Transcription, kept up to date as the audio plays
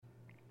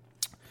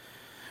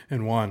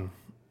and one.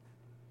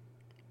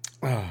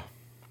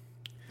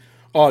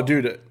 Oh,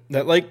 dude,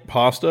 that like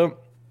pasta,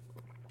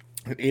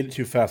 I ate it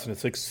too fast, and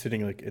it's like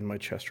sitting like in my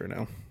chest right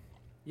now.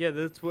 Yeah,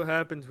 that's what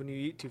happens when you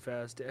eat too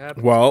fast. It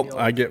happens. Well, to me all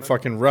I the get time.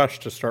 fucking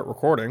rushed to start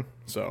recording,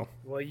 so.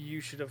 Well, you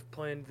should have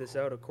planned this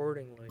out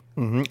accordingly.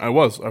 I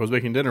was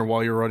making dinner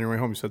while you were on your way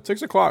home. You said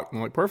 6 o'clock.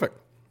 I'm like, perfect.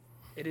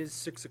 It is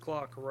 6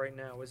 o'clock right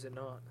now, is it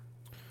not?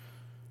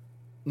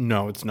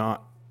 No, it's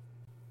not.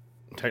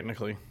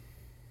 Technically.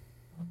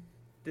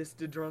 This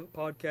the drunk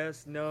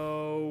podcast?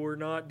 No, we're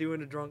not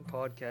doing a drunk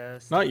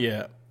podcast. Not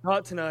yet.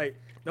 Not tonight.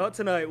 Not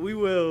tonight. We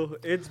will.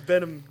 It's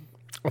Venom.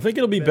 I think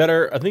it'll be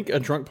better. I think a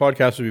drunk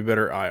podcast would be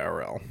better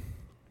IRL.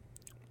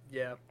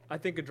 Yeah, I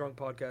think a drunk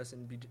podcast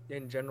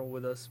in general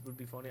with us would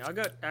be funny. I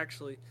got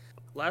actually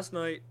last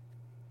night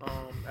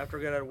after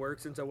I got out of work,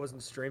 since I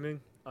wasn't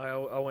streaming,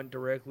 I went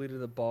directly to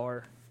the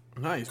bar.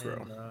 Nice,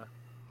 bro.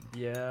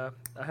 Yeah,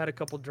 I had a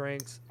couple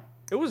drinks.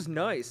 It was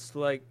nice.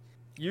 Like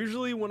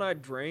usually when I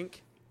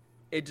drink,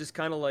 it just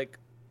kind of like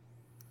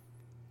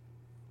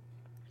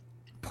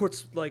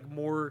puts like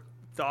more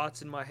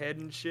thoughts in my head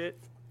and shit,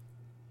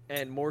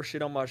 and more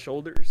shit on my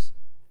shoulders.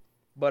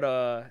 But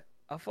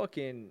I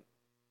fucking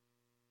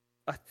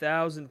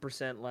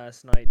 1,000%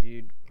 last night,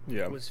 dude.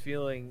 Yeah. Was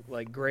feeling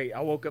like great.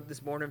 I woke up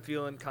this morning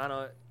feeling kind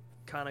of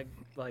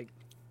like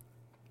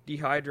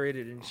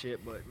dehydrated and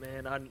shit, but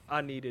man,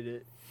 I needed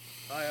it.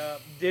 I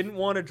didn't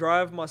want to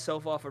drive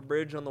myself off a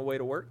bridge on the way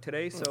to work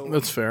today, so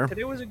That's fair.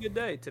 Today was a good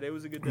day.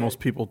 Most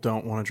people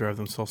don't want to drive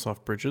themselves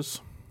off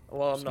bridges.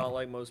 Well, I'm not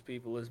like most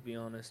people, let's be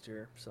honest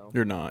here. So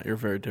You're not. You're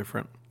very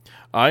different.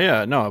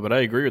 No, but I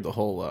agree with the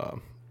whole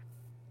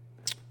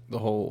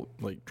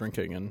like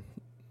drinking and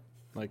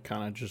like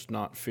kind of just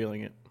not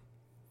feeling it.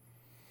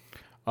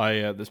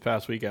 This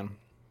past weekend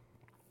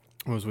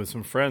I was with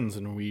some friends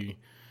and we're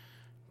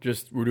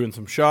doing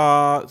some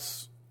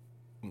shots,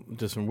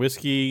 just some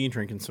whiskey,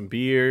 drinking some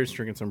beers,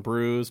 drinking some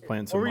brews,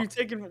 playing some. What were you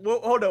taking?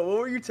 Hold on. What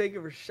were you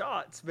taking for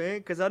shots, man?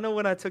 Because I know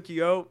when I took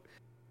you out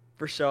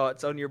for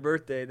shots on your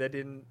birthday, that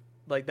didn't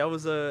like that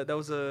was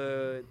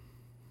a.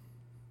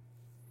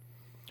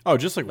 Oh,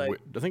 just like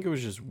I think it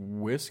was just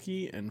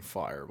whiskey and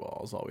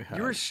Fireballs. All we had.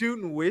 You were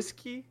shooting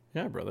whiskey?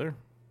 Yeah, brother.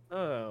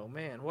 Oh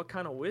man, what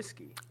kind of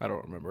whiskey? I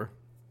don't remember.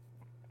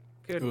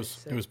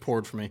 Goodness it was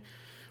poured for me.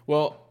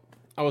 Well,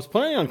 I was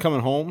planning on coming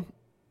home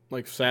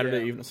like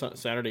Saturday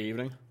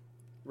evening.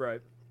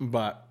 Right.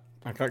 But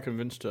I got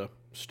convinced to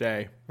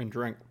stay and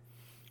drink.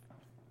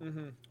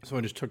 Mm-hmm. So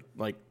I just took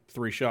like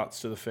 2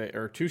 shots to the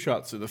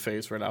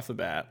face right off the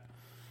bat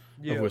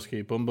of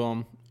whiskey. Boom,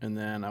 boom. And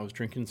then I was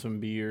drinking some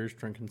beers,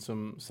 drinking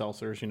some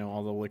seltzers,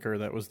 all the liquor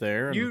that was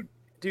there.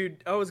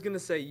 Dude, I was going to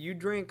say, you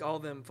drink all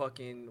them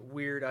fucking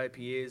weird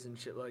IPAs and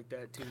shit like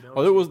that too, don't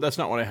you? That's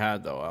not what I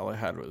had, though. All I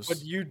had was...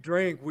 But you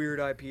drank weird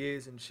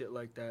IPAs and shit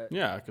like that.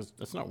 Yeah, because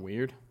that's not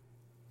weird.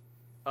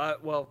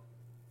 Well,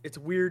 it's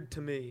weird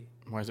to me.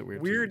 Why is it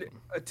weird? Weird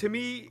to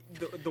me.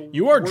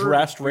 You are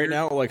dressed right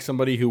now like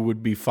somebody who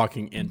would be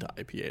fucking into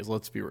IPAs.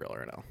 Let's be real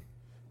right now.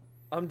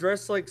 I'm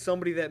dressed like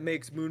somebody that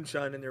makes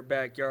moonshine in their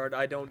backyard.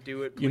 I don't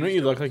do it. You know what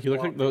you look like? You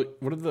look like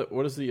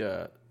what is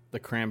the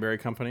cranberry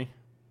company?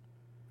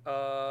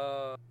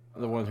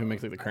 The one who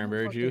makes like the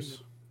cranberry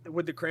juice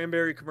with the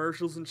cranberry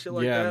commercials and shit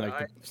like that. Yeah,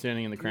 like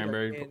standing in the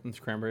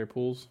cranberry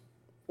pools.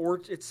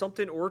 Or it's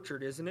something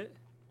Orchard, isn't it?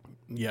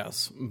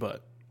 Yes,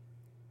 but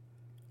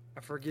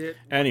I forget.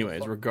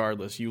 Anyways,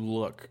 regardless, you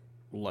look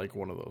like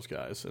one of those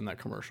guys in that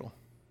commercial.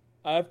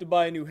 I have to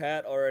buy a new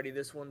hat already.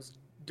 This one's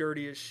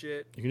dirty as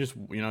shit. You can just,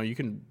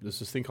 there's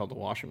this thing called the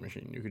washing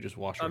machine. You could just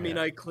wash your hat.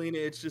 I clean it.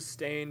 It's just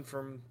stained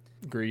from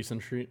grease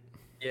and shit.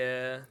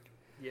 Yeah,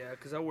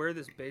 because I wear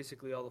this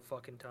basically all the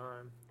fucking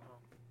time.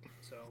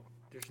 So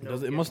there's no.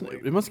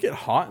 It must get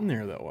hot in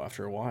there though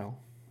after a while.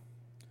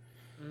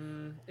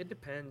 It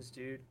depends,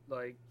 dude.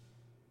 Like,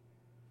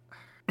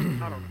 I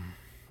don't know.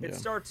 It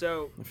starts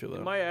out. I feel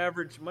that. My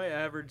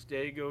average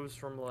day goes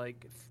from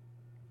like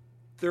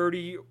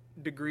 30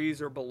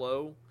 degrees or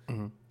below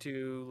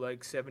to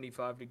like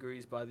 75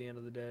 degrees by the end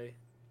of the day.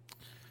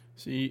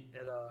 See,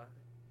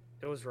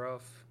 it was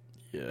rough.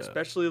 Yeah.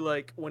 Especially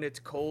like when it's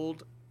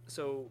cold.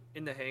 So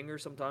in the hangar,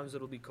 sometimes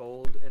it'll be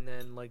cold, and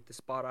then like the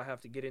spot I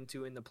have to get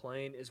into in the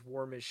plane is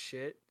warm as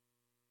shit.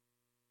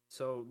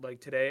 So like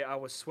today, I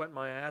was sweating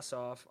my ass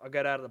off. I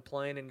got out of the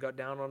plane and got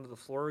down onto the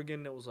floor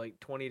again. It was like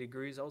 20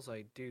 degrees. I was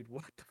like, dude,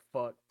 what the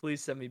fuck?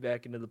 Please send me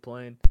back into the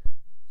plane.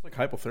 It's like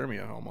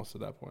hypothermia almost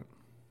at that point.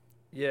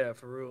 Yeah,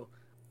 for real.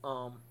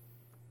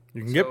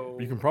 You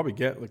can probably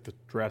get like the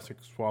drastic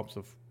swaps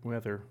of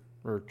weather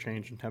or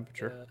change in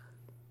temperature.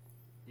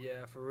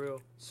 Yeah, for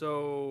real.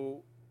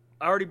 So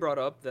I already brought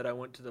up that I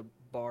went to the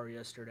bar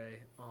yesterday.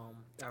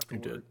 After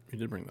work. You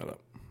did bring that up.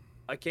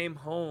 I came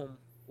home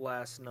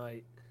last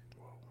night,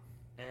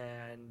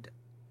 and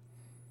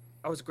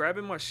I was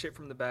grabbing my shit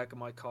from the back of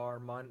my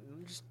car,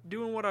 just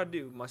doing what I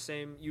do, my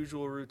same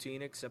usual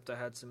routine, except I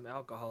had some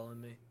alcohol in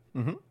me.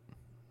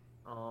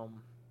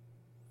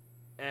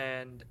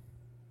 And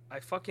I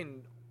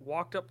fucking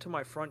walked up to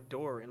my front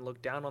door and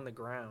looked down on the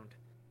ground,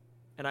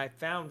 and I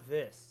found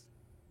this.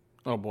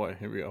 Oh boy,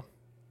 here we go.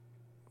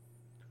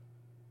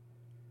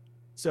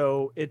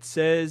 So it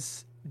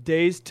says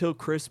days till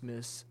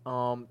Christmas,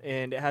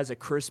 and it has a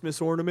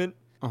Christmas ornament.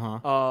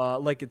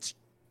 Like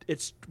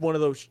it's one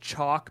of those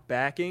chalk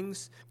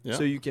backings, Yeah.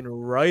 so you can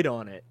write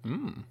on it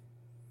Mm.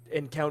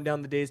 and count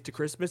down the days to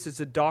Christmas. It's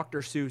a Dr.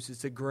 Seuss.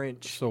 It's a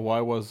Grinch.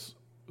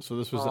 So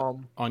this was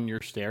on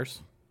your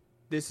stairs?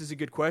 This is a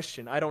good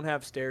question. I don't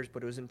have stairs,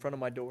 but it was in front of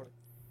my door.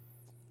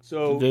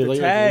 So Did they,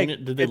 the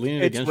tag, did they lean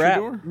it it's against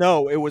wrapped. your door?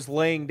 No, it was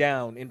laying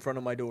down in front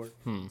of my door.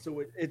 Hmm.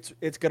 So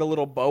it's got a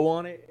little bow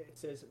on it. It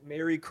says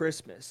Merry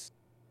Christmas,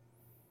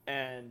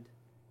 and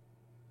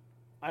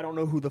I don't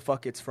know who the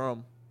fuck it's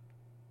from.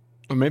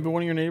 Or maybe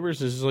one of your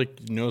neighbors is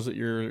like knows that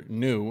you're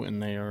new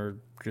and they are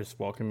just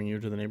welcoming you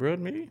to the neighborhood.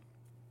 Maybe.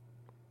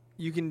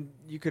 You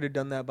could have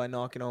done that by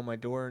knocking on my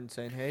door and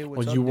saying, "Hey,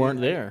 what's up?" Well, you weren't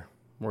dude? there,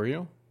 were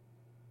you?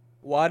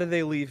 Why do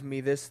they leave me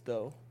this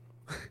though?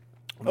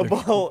 of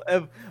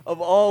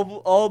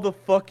all the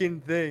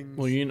fucking things.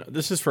 Well,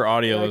 this is for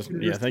audio I listeners.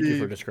 can Yeah, thank you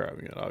for receive.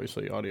 describing it.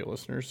 Obviously, audio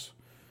listeners,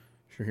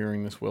 if you're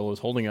hearing this, Will is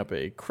holding up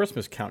a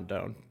Christmas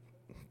countdown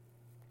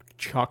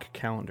chalk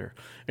calendar.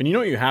 And you know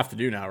what you have to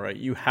do now, right?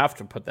 You have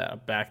to put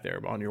that back there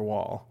on your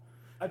wall.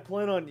 I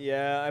plan on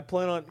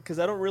because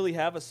I don't really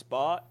have a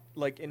spot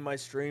like in my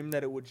stream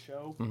that it would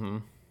show. Mm-hmm.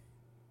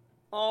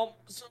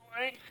 So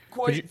I ain't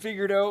quite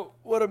figured out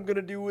what I'm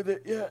gonna do with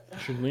it yet.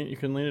 You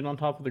can lean it on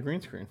top of the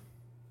green screen.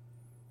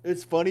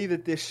 It's funny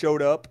that this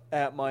showed up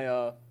at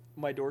my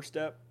my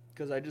doorstep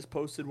because I just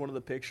posted one of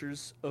the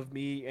pictures of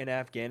me in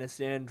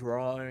Afghanistan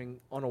drawing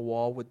on a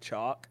wall with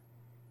chalk.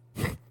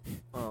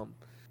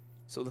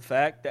 So the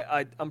fact that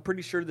I'm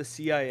pretty sure the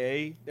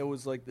CIA, that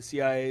was like the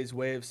CIA's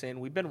way of saying,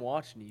 we've been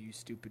watching you, you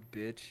stupid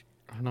bitch.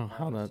 I don't know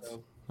how that's.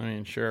 I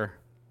mean, sure.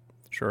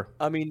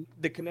 I mean,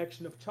 the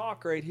connection of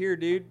chalk right here,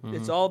 dude. Mm-hmm.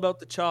 It's all about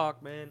the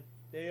chalk, man.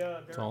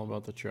 It's all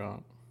about the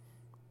chalk.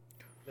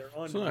 They're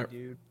on me,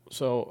 dude.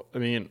 So, I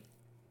mean,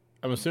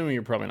 I'm assuming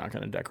you're probably not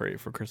going to decorate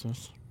for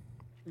Christmas.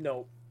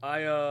 No.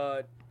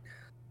 A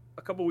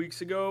couple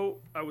weeks ago,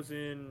 I was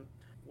in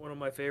one of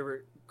my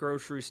favorite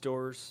grocery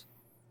stores,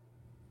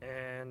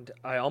 and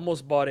I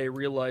almost bought a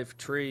real-life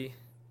tree,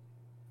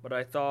 but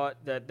I thought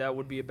that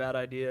would be a bad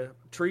idea.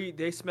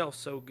 They smell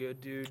so good,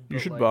 dude. You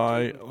should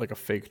buy, like, a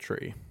fake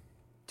tree.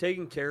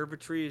 Taking care of a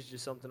tree is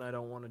just something I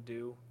don't want to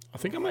do. I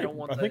think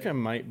I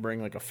might bring,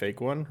 like, a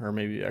fake one, or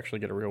maybe actually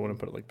get a real one and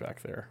put it, like,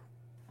 back there.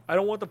 I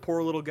don't want the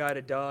poor little guy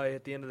to die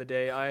at the end of the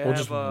day.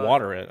 Just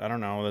water it. I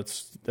don't know.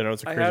 It's a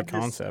crazy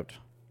concept.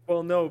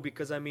 Well, no,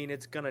 because, I mean,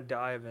 it's going to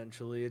die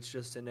eventually. It's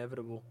just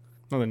inevitable.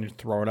 No, then you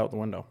throw it out the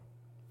window.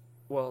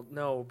 Well,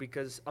 no,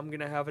 because I'm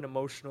going to have an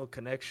emotional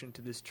connection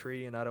to this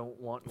tree, and I don't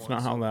want one.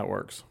 That's not how that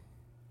works.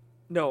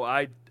 No,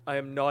 I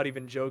am not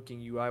even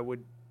joking you. I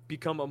would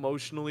become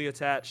emotionally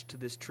attached to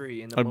this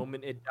tree, and the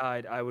moment it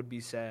died, I would be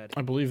sad.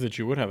 I believe that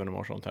you would have an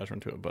emotional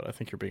attachment to it, but I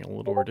think you're being a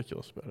little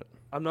ridiculous about it.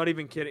 I'm not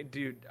even kidding,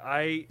 dude.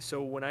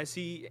 So when I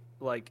see,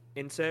 like,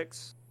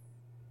 insects,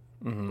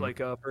 like,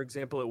 for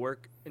example, at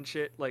work and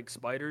shit, like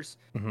spiders,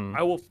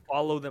 I will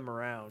follow them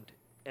around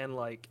and,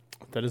 like...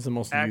 That is the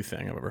most you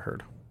thing I've ever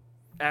heard.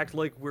 Act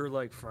like we're,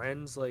 like,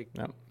 friends. Like,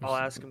 I'll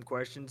ask them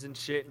questions and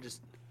shit and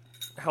just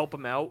help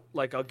them out.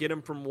 Like, I'll get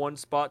them from one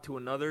spot to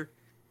another.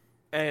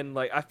 And,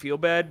 like, I feel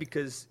bad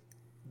because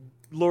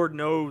Lord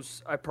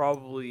knows I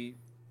probably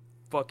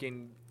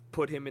fucking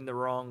put him in the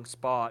wrong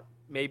spot.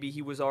 Maybe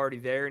he was already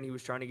there and he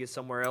was trying to get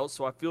somewhere else,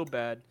 so I feel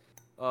bad.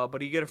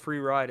 But he get a free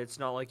ride. It's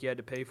not like you had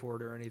to pay for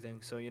it or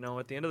anything. So, you know,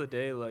 at the end of the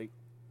day, like,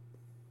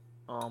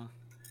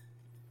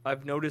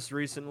 I've noticed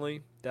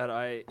recently that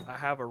I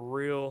have a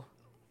real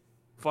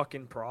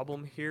fucking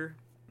problem here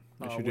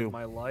with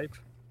my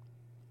life.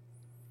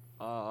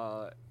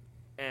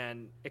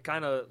 And it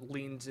kind of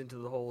leans into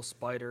the whole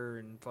spider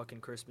and fucking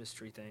Christmas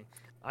tree thing.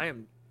 I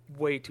am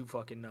way too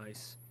fucking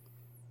nice.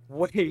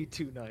 Way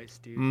too nice,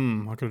 dude.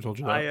 I could have told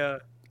you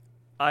that.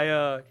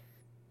 I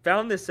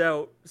found this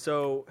out.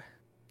 So,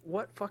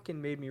 what fucking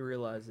made me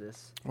realize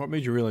this? What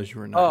made you realize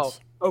you were nice?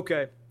 Oh,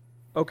 okay.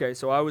 Okay,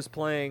 so I was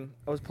playing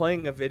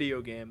a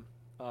video game,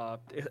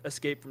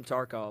 Escape from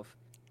Tarkov.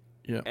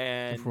 Yeah,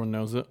 and everyone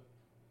knows it.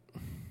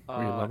 We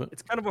love it.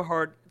 It's kind of a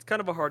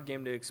hard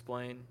game to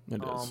explain.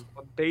 It is.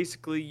 But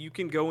basically, you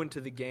can go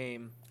into the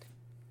game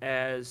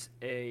as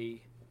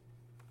a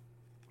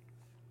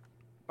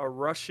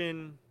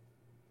Russian,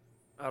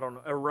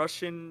 a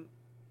Russian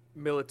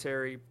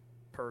military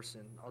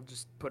person. I'll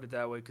just put it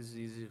that way because it's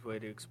the easiest way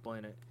to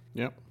explain it.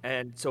 Yep.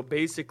 And so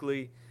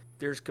basically,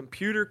 there's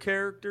computer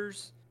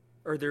characters,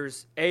 or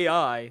there's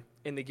AI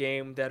in the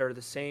game that are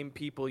the same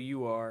people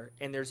you are,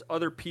 and there's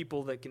other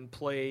people that can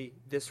play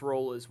this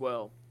role as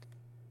well.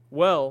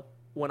 Well,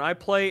 when I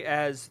play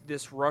as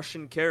this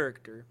Russian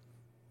character,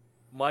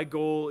 my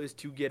goal is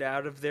to get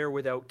out of there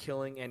without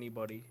killing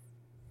anybody,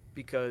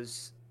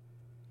 because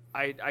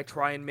I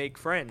try and make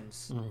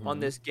friends on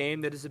this game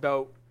that is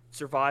about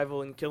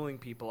survival and killing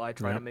people. I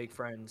try to make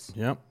friends.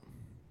 Yep.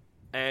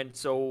 And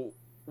so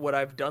what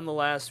I've done the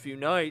last few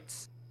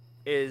nights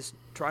is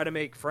try to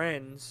make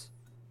friends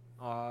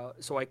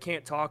so I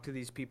can't talk to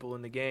these people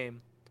in the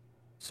game.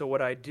 So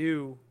what I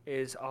do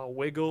is I'll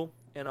wiggle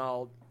and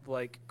I'll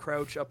like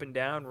crouch up and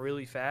down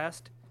really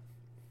fast,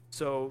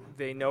 so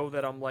they know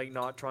that I'm like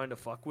not trying to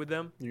fuck with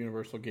them. The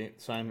universal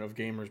sign of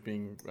gamers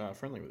being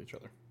friendly with each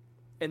other.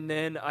 And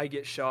then I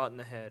get shot in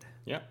the head.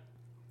 Yeah.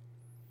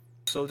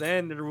 So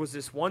then there was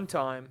this one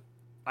time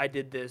I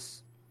did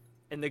this,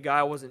 and the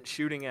guy wasn't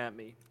shooting at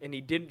me, and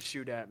he didn't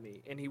shoot at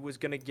me, and he was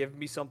gonna give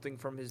me something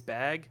from his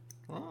bag.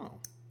 Oh.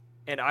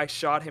 And I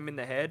shot him in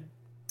the head,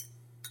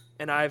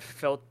 and I've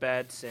felt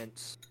bad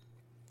since.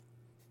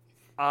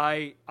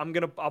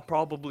 I'll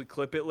probably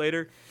clip it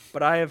later,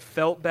 but I have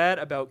felt bad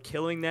about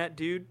killing that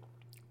dude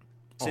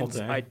since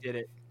I did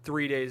it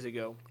 3 days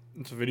ago.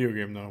 It's a video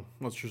game, though.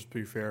 Let's just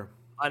be fair.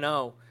 I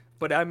know,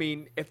 but I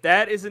mean, if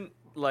that isn't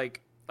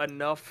like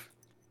enough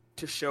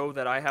to show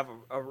that I have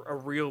a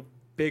real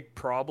big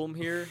problem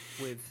here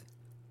with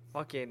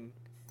fucking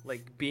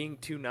like being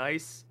too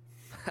nice,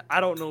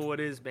 I don't know what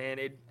is, man.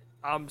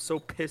 I'm so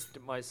pissed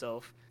at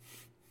myself.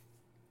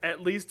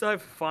 At least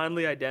I've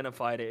finally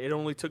identified it. It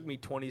only took me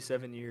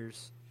 27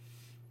 years.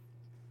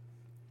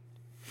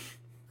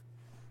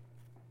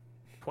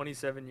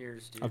 27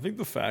 years, dude. I think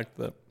the fact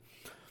that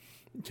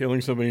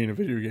killing somebody in a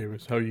video game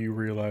is how you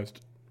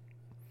realized.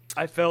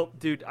 I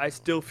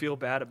still feel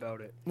bad about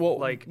it. Well,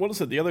 like, what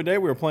is it? The other day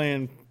we were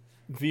playing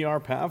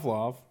VR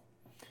Pavlov,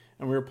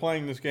 and we were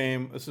playing this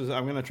game.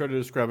 I'm going to try to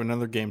describe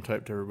another game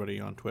type to everybody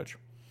on Twitch.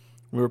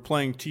 We were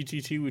playing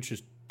TTT, which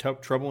is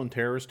Trouble in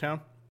Terrorist Town.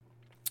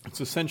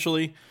 It's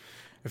essentially,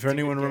 if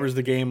anyone remembers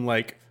the game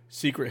like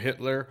Secret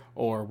Hitler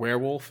or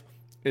Werewolf,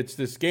 it's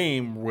this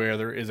game where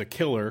there is a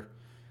killer,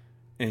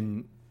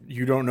 and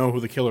you don't know who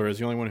the killer is.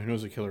 The only one who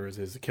knows the killer is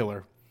the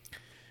killer.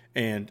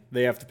 And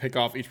they have to pick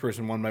off each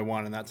person one by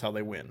one, and that's how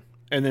they win.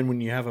 And then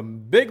when you have a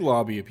big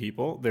lobby of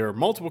people, there are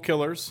multiple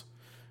killers,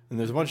 and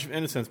there's a bunch of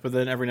innocents, but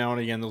then every now and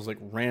again there's like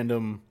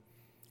random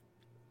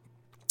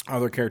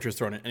other characters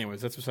thrown in.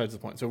 Anyways, that's besides the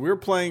point. So we were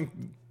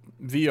playing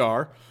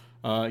VR,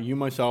 you,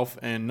 myself,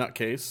 and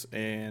Nutcase,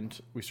 and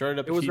we started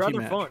up a TT match. It was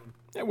rather fun.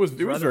 It was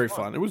very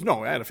fun.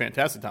 I had a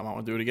fantastic time. I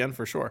want to do it again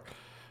for sure.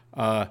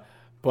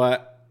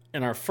 But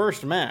in our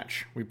first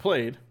match we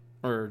played,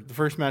 or the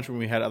first match when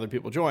we had other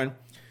people join,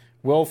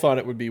 Will thought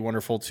it would be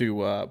wonderful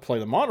to play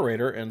the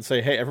moderator and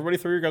say, hey, everybody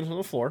throw your guns on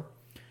the floor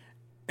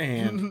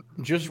and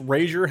just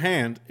raise your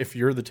hand if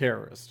you're the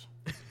terrorist.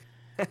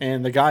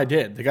 And the guy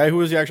did. The guy who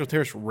was the actual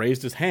terrorist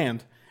raised his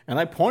hand, and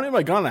I pointed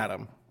my gun at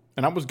him,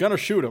 and I was going to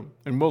shoot him.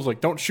 And Will's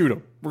like, don't shoot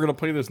him. We're going to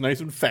play this nice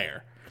and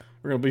fair.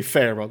 We're going to be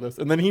fair about this.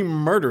 And then he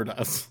murdered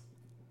us.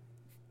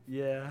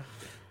 Yeah.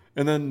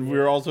 And then we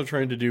were also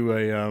trying to do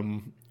a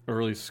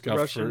early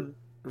scuff version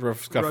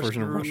of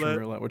Russian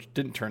roulette, which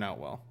didn't turn out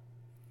well.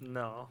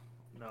 No.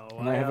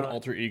 And I have an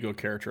alter ego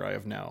character I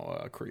have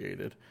now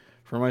created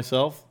for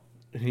myself,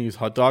 and he's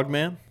Hot Dog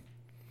Man.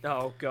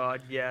 Oh,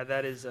 God, yeah,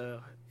 that is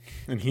a...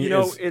 And he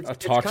is a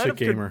toxic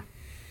gamer.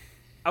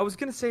 I was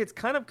going to say, it's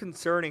kind of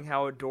concerning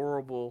how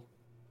adorable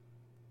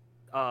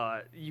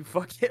you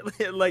fucking...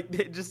 like,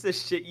 just the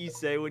shit you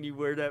say when you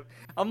wear that.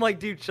 I'm like,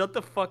 dude, shut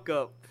the fuck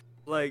up.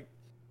 Like,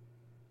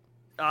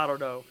 I don't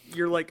know.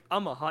 You're like,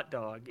 I'm a hot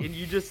dog, and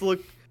you just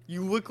look...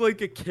 You look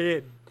like a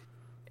kid.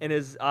 And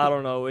I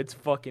don't know, it's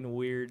fucking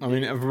weird. I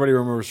mean, everybody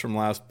remembers from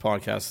last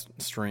podcast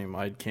stream,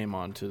 I came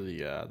on to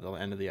the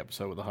end of the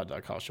episode with a hot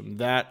dog costume.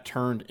 That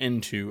turned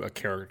into a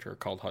character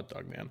called Hot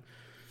Dog Man.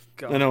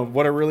 God. I know,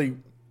 what a really,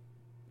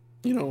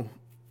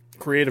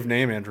 creative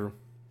name, Andrew.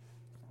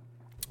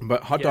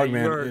 But Hot Dog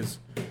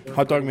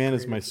Man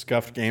is my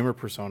scuffed gamer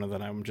persona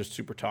that I'm just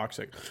super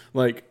toxic.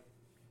 Like,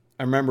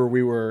 I remember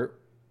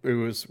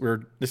this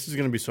is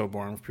going to be so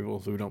boring for people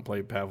who don't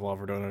play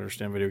Pavlov or don't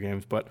understand video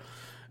games, but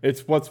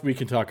it's what we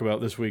can talk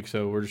about this week,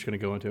 so we're just going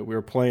to go into it. We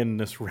were playing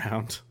this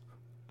round,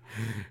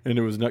 and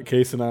it was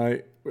Nutcase and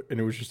I,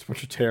 and it was just a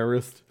bunch of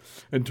terrorists.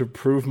 And to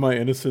prove my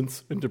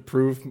innocence and to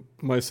prove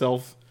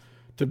myself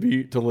to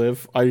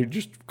live, I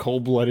just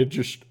cold-blooded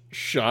just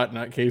shot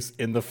Nutcase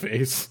in the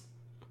face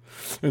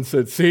and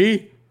said,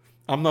 see,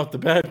 I'm not the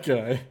bad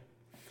guy,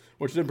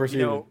 which then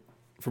proceeded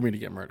for me to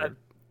get murdered.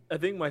 I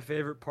think my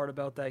favorite part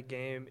about that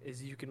game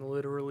is you can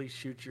literally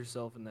shoot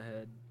yourself in the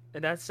head.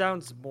 And that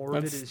sounds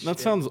morbid as shit. That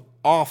sounds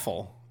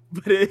awful.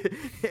 But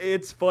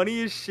it's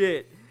funny as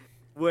shit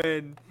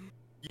when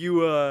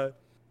you're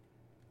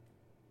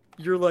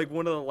like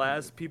one of the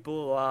last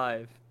people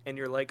alive, and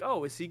you're like,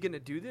 oh, is he gonna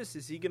do this?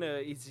 Is he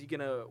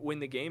gonna win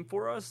the game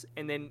for us?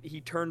 And then he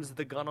turns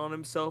the gun on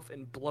himself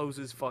and blows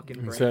his fucking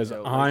brains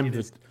out.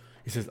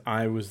 He says,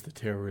 I was the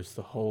terrorist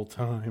the whole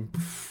time.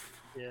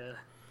 Yeah,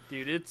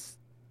 dude,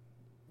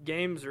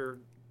 games are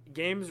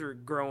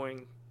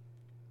growing.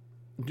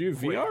 Dude,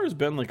 VR has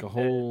been like a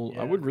whole...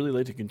 Yeah. I would really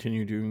like to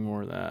continue doing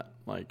more of that.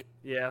 Like,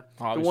 yeah.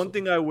 Obviously. The one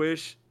thing I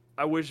wish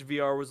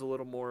VR was a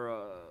little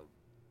more...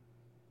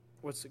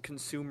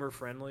 consumer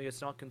friendly?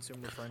 It's not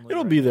consumer friendly.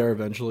 It'll be there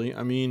eventually.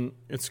 I mean,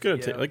 it's going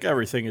to take... Like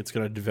everything, it's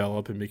going to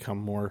develop and become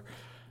more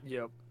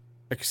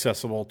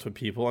accessible to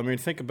people. I mean,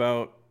 think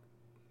about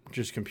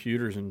just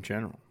computers in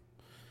general.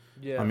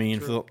 Yeah. I mean,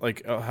 true.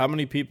 how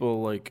many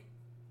people like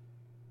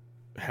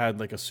had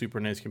like a super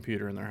nice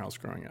computer in their house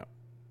growing up?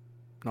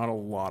 Not a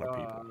lot of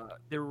people.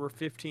 There were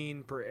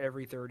 15 per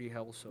every 30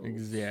 households.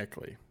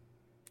 Exactly.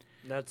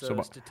 That's So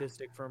a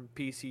statistic from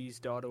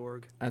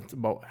PCs.org. that's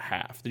about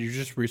half. Did you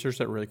just research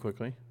that really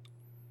quickly?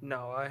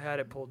 No, I had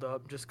it pulled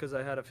up just because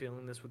I had a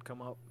feeling this would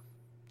come up.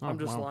 Oh, I'm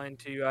just wow. lying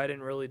to you. I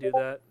didn't really do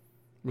that.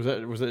 Was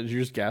that? Did you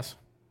just guess?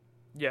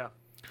 Yeah.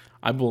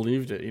 I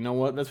believed it. You know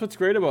what? That's what's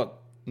great about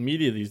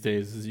media these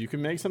days is you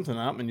can make something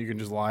up and you can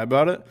just lie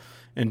about it,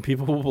 and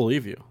people will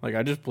believe you. Like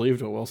I just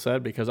believed what Will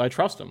said because I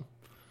trust him,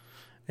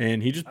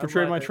 and he just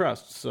betrayed my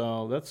trust.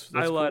 So that's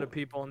I lie cool. to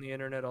people on the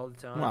internet all the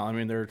time. Well, I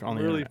mean, they're on I'm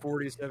the really internet.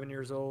 47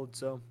 years old,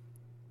 so.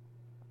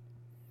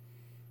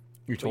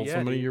 You told yeah,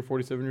 somebody dude. you're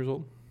 47 years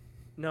old?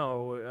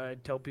 No, I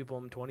tell people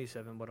I'm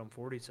 27, but I'm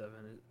 47.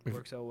 It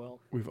works out well.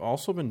 We've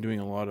also been doing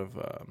a lot of,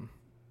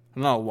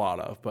 not a lot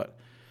of, but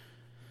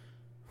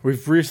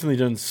we've recently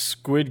done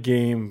Squid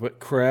Game, but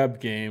Crab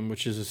Game,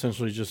 which is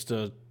essentially just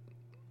a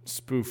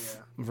spoof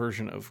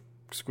version of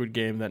Squid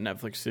Game, that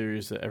Netflix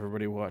series that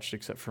everybody watched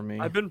except for me.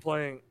 I've been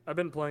playing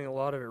a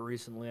lot of it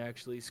recently.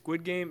 Actually,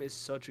 Squid Game is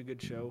such a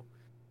good show.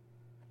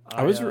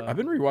 I've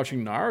been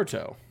rewatching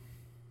Naruto.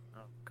 Oh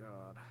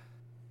God,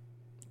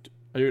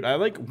 Dude, I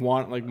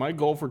my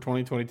goal for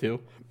 2022.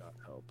 God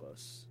help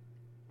us.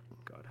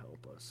 God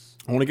help us.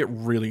 I want to get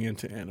really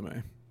into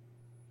anime.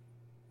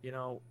 You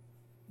know,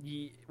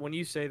 when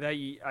you say that,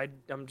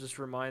 I'm just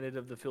reminded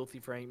of the Filthy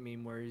Frank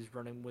meme where he's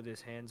running with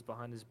his hands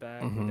behind his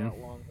back with that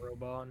long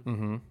robe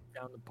on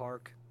down the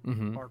park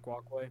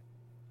walkway.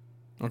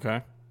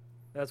 Okay.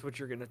 That's what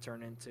you're gonna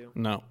turn into.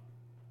 No.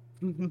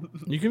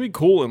 You can be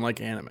cool in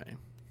like anime.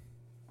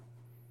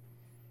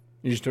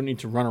 You just don't need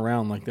to run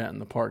around like that in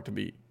the park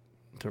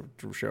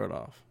to show it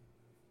off.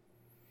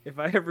 If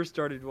I ever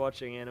started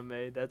watching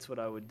anime, that's what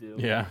I would do.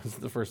 Yeah, it's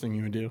the first thing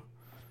you would do.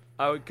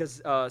 I would,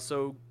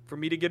 so for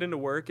me to get into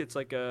work, it's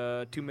like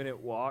a 2-minute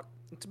walk.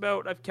 It's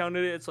about, I've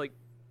counted it, it's like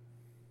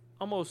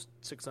almost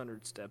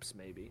 600 steps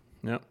maybe.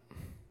 Yep.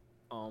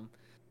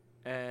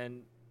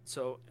 And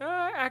so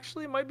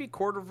actually it might be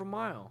quarter of a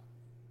mile.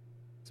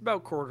 It's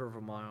about quarter of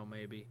a mile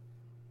maybe.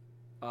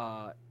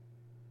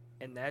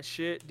 And that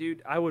shit,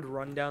 dude, I would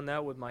run down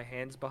that with my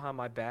hands behind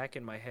my back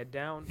and my head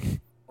down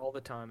all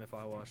the time if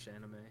I watched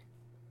anime.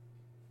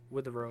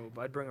 With a robe.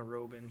 I'd bring a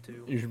robe in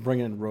too. You should bring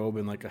in a robe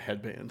and like a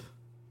headband.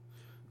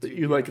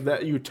 Dude,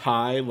 That you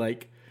tie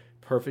like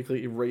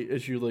perfectly right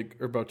as you like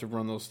are about to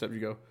run those steps.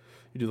 You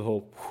do the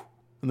whole,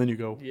 and then you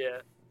go. Yeah.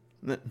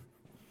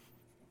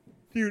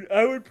 Dude,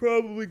 I would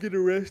probably get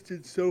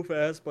arrested so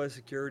fast by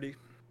security.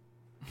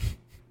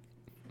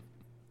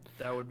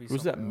 That would be.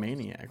 Who's that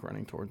maniac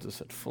running towards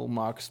us at full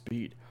Mach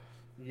speed?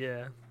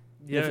 Yeah.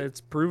 Yeah, it's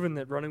proven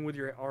that running with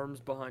your arms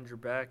behind your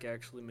back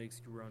actually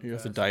makes you run. You have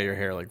faster. to dye your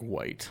hair like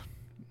white.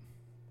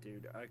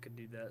 Dude, I could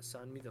do that.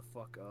 Sign me the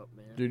fuck up,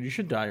 man. Dude, you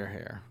should dye your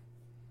hair.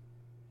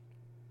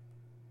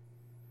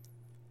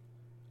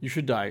 You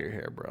should dye your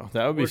hair, bro.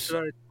 That would be.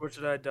 What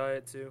should I dye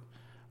it to?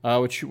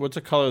 What's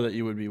a color that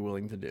you would be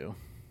willing to do?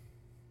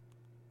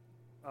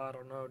 I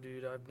don't know,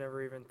 dude. I've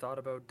never even thought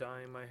about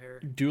dyeing my hair.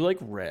 Do like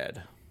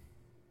red.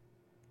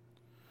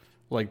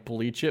 Like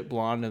bleach it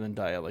blonde and then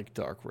dye it like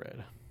dark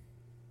red.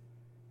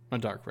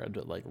 Not dark red,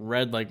 but like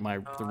red like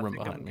the room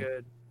behind me.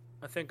 Good.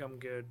 I think I'm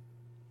good.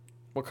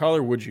 What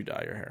color would you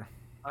dye your hair?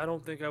 I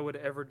don't think I would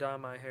ever dye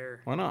my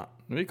hair. Why not?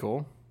 It'd be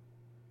cool.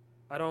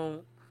 I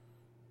don't.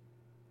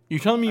 You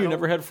telling me you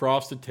never had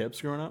frosted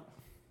tips growing up?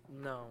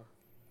 No.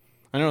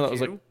 I know that was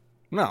like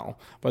no,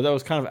 but that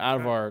was kind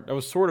of that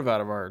was sort of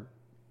out of our.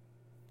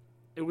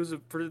 It was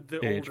for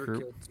the age older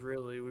group. kids,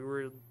 really.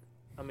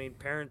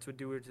 Parents would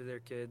do it to their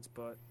kids,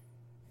 but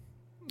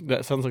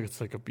That sounds like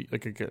it's like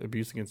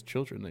abuse against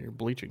children that you're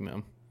bleaching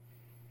them.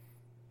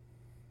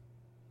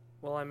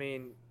 well,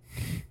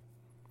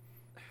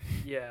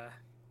 yeah.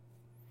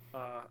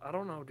 I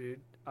don't know,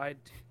 dude. I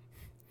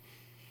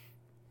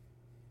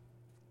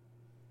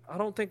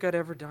don't think I'd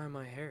ever dye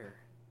my hair.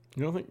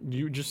 You don't think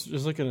you just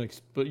like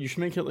but you should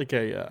make it like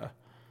a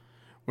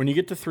when you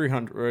get to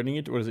 300 or when you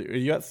get to, what is it?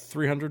 You got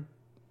 300.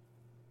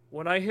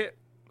 When I hit,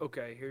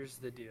 okay, here's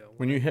the deal.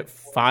 When you hit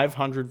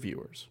 500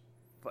 viewers.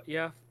 But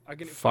yeah, I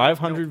can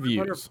 500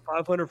 views.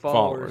 500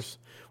 followers.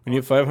 When you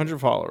have 500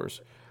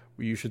 followers,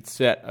 you should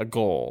set a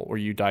goal where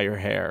you dye your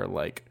hair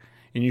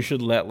and you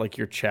should let like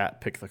your chat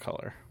pick the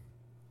color.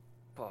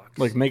 Fuck.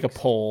 Like make a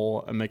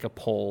poll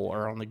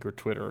or on like your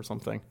Twitter or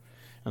something,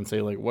 and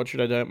say like, what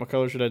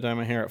color should I dye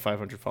my hair at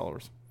 500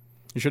 followers?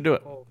 You should do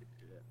it. Holy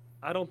shit.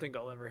 I don't think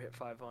I'll ever hit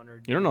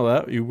 500. You don't know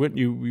that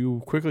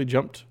you quickly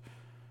jumped.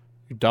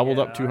 You doubled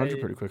up 200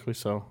 pretty quickly.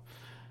 So,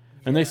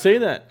 and they say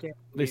that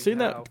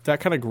that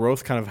kind of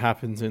growth kind of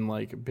happens in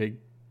like big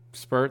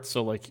spurts.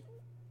 So like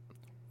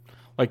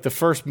the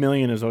first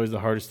million is always the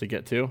hardest to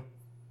get to.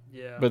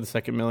 Yeah. But the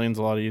second million's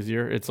a lot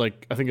easier. It's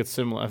like I think it's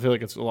similar. I feel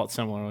like it's a lot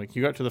similar. Like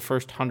you got to the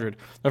first 100.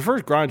 The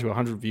first grind to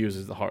 100 views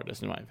is the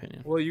hardest in my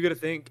opinion. Well, you got to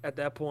think at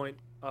that point,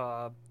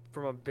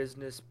 from a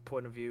business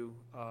point of view,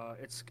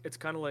 it's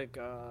kind of like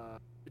a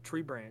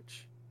tree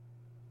branch.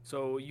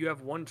 So you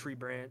have one tree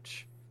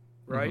branch,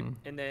 right? Mhm.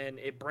 And then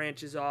it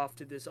branches off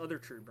to this other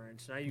tree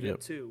branch. Now you Yep.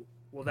 got two.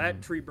 Well,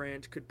 that tree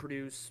branch could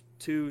produce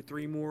 2,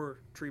 3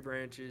 more tree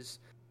branches,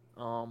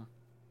 and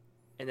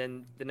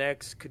then the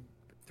next could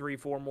 3,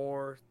 4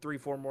 more, 3,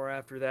 4 more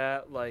after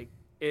that. Like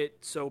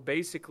it. So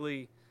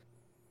basically,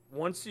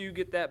 once you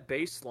get that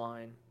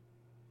baseline,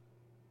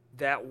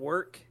 that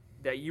work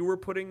that you were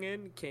putting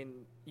in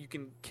you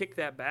can kick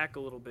that back a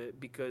little bit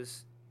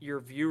because your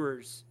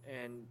viewers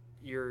and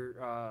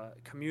your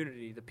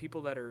community, the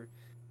people that are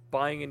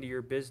buying into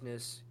your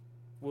business,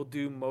 will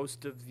do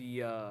most of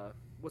the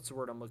what's the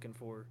word I'm looking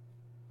for?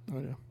 Oh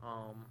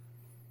yeah.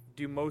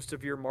 Do most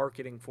of your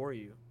marketing for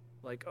you.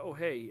 Like, oh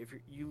hey, if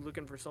you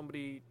looking for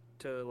somebody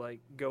to like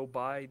go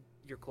buy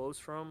your clothes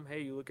from,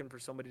 hey, you looking for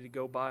somebody to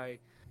go buy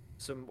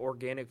some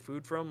organic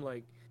food from?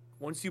 Like,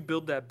 once you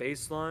build that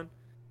baseline,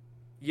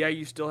 yeah,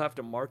 you still have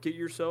to market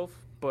yourself,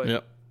 but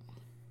Yep.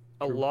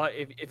 a True. lot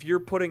if you're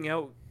putting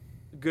out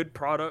good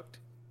product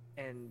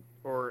and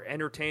or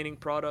entertaining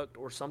product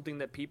or something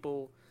that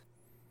people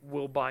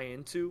will buy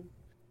into,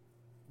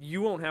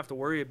 you won't have to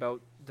worry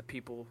about the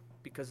people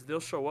because they'll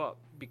show up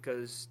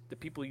because the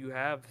people you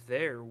have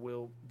there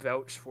will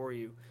vouch for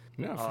you.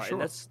 Yeah, for And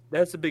sure.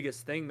 that's the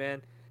biggest thing,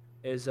 man,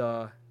 is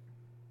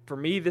for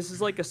me this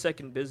is like a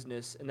second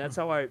business, and that's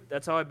how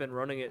I've been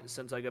running it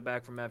since I got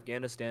back from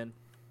Afghanistan.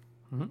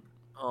 Mhm.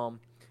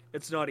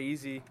 It's not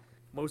easy.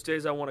 Most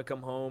days I want to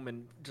come home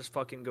and just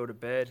fucking go to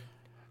bed.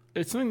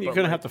 It's something that you're But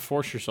gonna like, have to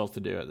force yourself to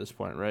do at this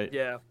point, right?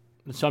 yeah,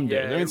 Some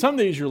days. yeah. I mean, some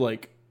days you're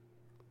like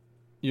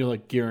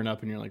gearing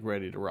up and you're like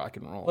ready to rock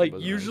and roll. Like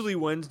But usually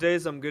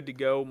Wednesdays I'm good to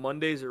go.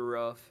 Mondays are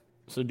rough.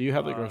 so do you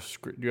have like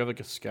do you have like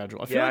a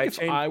schedule? I feel Yeah, like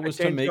if I was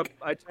to make,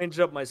 I changed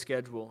up my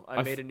schedule.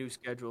 I made a new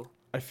schedule.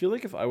 I feel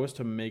like if I was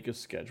to make a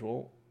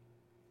schedule,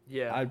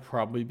 Yeah, I'd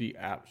probably be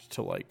apt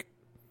to like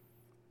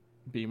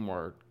be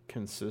more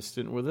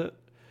consistent with it.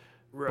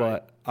 right.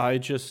 But I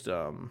just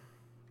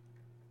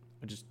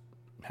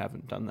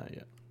haven't done that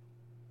yet.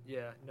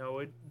 Yeah,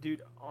 no,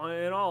 dude.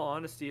 In all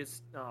honesty,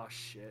 it's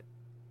shit.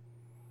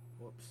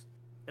 Whoops.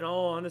 In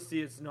all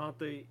honesty, it's not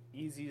the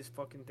easiest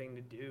fucking thing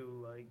to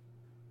do. Like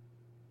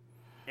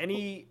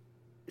any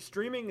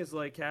streaming is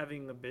like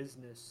having a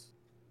business.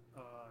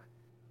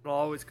 I'll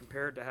always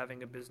compare it to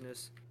having a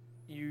business.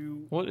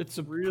 You Well,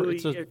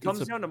 it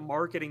comes down to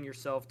marketing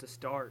yourself to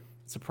start.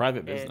 it's a private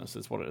And business.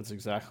 It's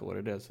exactly what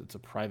it is. It's a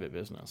private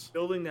business.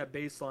 building that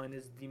baseline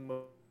is the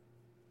most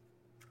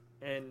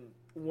and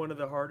one of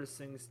the hardest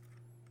things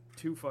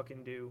to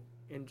fucking do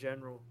in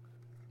general.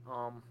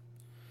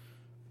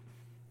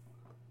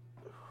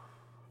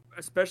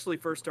 Especially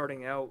first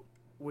starting out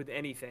with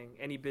anything,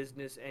 any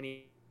business,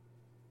 any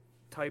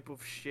type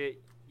of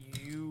shit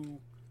you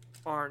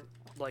aren't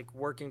like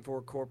working for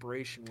a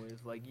corporation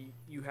with. Like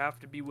you have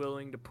to be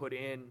willing to put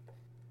in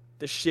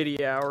the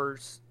shitty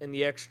hours and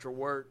the extra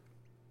work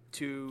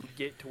to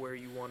get to where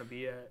you want to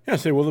be at. Yeah.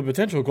 So well, the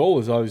potential goal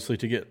is obviously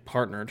to get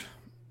partnered,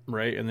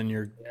 right? And then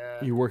you're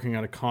Yeah. working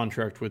out a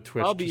contract with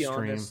Twitch I'll to be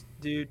stream. honest,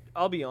 dude.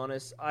 I'll be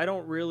honest. I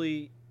don't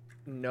really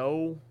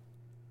know.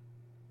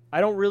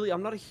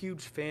 I'm not a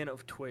huge fan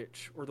of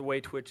Twitch or the way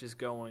Twitch is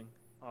going.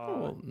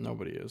 Well,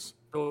 nobody is.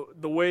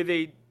 The way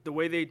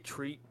they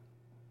treat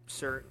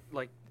certain,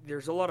 like,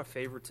 there's a lot of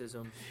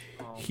favoritism.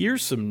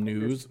 Here's some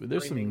news.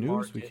 There's some streaming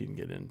news we market. can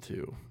get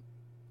into.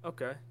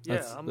 Okay, yeah,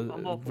 That's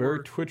I'm all very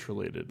for. Twitch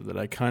related that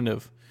I kind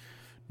of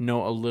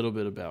know a little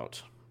bit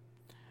about.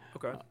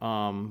 Okay,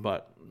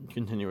 But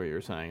continue what you're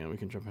saying, and we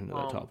can jump into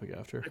that topic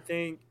after. I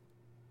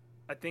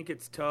think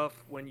it's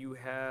tough when you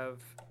have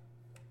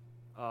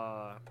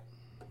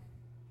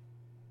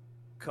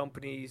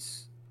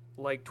companies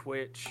like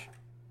Twitch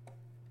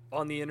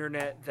on the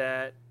internet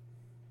that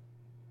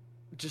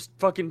just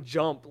fucking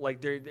jump,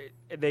 like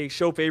they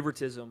show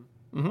favoritism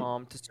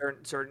to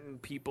certain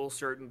people,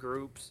 certain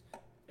groups,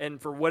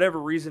 and for whatever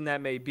reason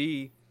that may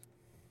be,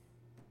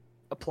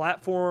 a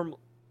platform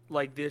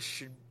like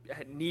this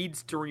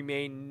needs to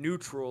remain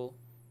neutral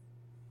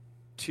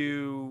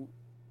to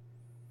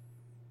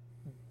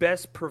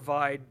best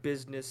provide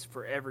business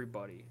for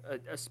everybody,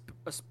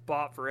 a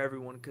spot for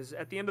everyone, because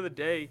at the end of the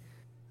day,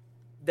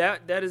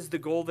 that is the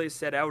goal they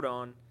set out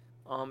on.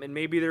 And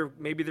maybe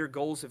their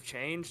goals have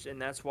changed,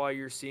 and that's why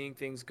you're seeing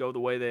things go the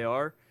way they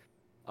are.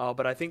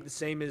 But I think the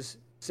same is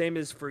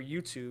for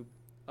YouTube,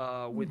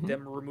 with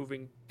them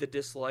removing the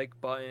dislike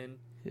button,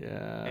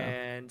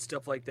 and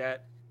stuff like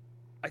that.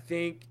 I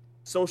think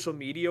social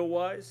media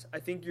wise, I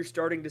think you're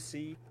starting to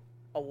see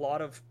a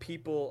lot of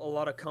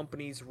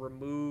companies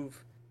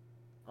remove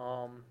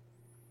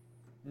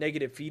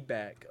negative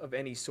feedback of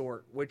any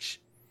sort, which,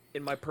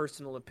 in my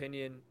personal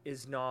opinion,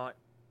 is not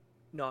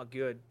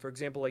good. For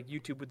example, like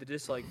YouTube with the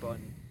dislike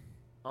button.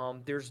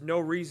 There's no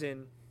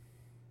reason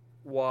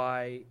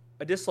why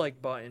a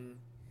dislike button,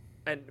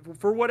 and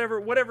for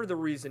whatever the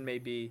reason may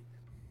be,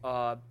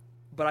 but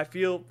I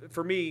feel,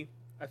 for me,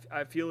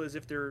 I feel as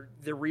if their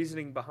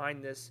reasoning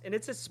behind this, and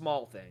it's a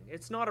small thing.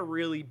 It's not a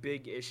really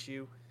big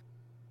issue,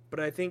 but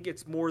I think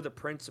it's more the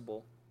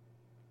principle.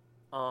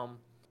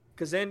 Because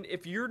Because then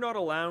if you're not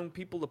allowing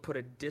people to put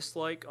a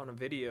dislike on a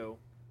video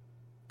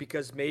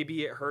because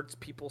maybe it hurts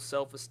people's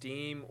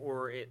self-esteem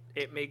or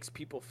it makes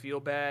people feel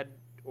bad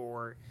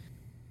or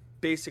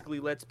basically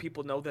lets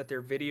people know that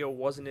their video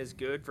wasn't as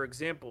good. For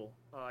example,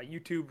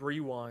 YouTube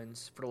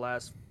rewinds for the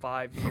last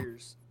 5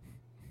 years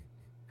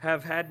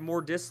have had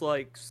more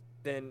dislikes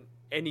than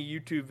any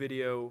YouTube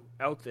video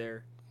out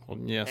there. Well,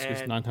 yes,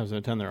 because 9 times out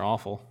of 10 they're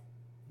awful.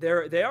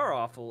 They are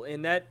awful,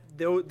 and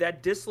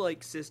that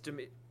dislike system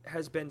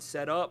has been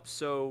set up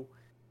so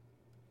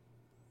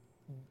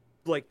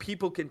like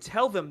people can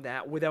tell them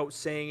that without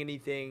saying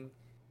anything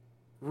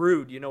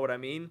rude. You know what I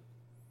mean?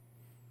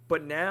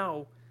 But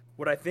now,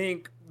 what I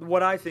think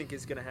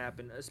is going to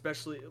happen,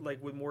 especially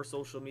like with more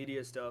social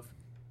media stuff,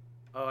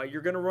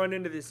 you're going to run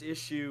into this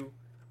issue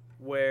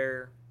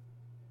where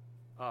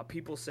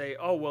people say,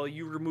 "Oh, well,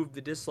 you removed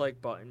the dislike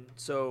button,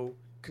 so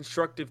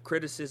constructive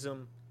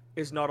criticism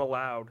is not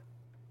allowed.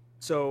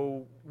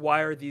 So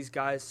why are these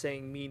guys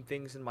saying mean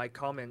things in my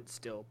comments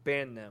still?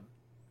 Ban them."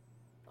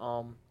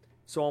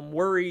 So I'm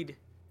worried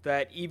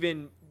that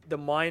even the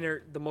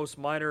most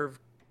minor of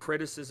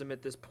criticism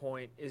at this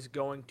point is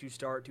going to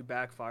start to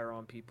backfire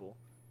on people.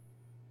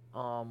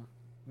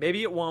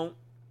 Maybe it won't.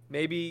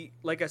 Maybe,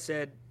 like I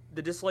said,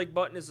 the dislike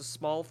button is a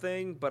small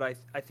thing, but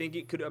I think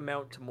it could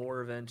amount to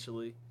more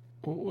eventually.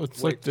 Well,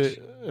 it's like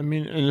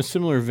in a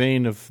similar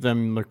vein of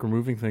them like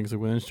removing things, like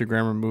when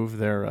Instagram removed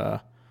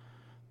their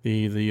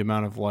the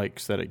amount of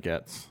likes that it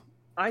gets.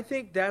 I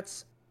think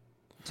that's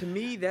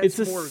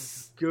more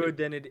good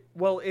than it.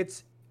 Well,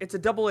 it's a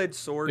double-edged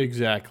sword.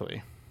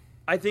 Exactly.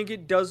 I think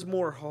it does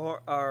more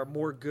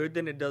good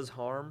than it does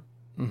harm.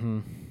 Mm-hmm.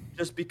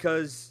 Just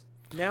because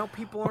now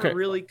people aren't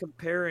really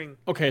comparing.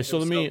 Okay, so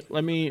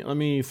let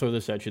me throw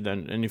this at you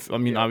then.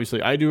 And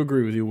obviously, I do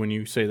agree with you when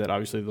you say that.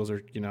 Obviously, those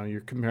are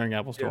you're comparing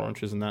apples to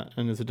oranges, and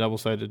it's a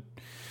double-sided,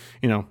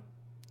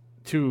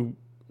 two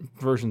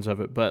versions of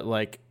it. But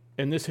like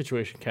in this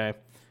situation, okay,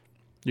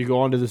 you go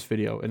onto this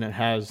video and it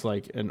has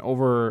like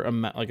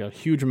a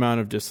huge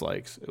amount of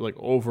dislikes, like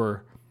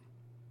over.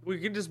 We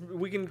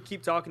can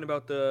keep talking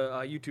about the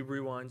YouTube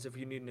rewinds if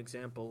you need an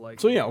example. Like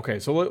so, yeah, okay.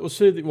 So let's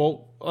say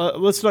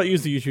let's not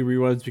use the YouTube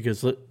rewinds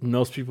because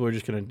most people are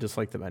just going to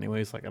dislike them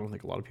anyways. Like I don't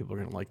think a lot of people are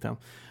going to like them.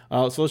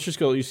 So let's just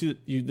go. You see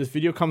this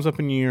video comes up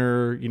in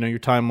your your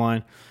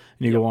timeline, and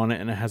you go on it,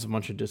 and it has a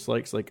bunch of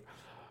dislikes. Like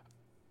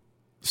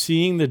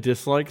seeing the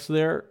dislikes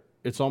there,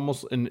 it's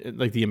almost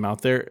like the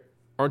amount there.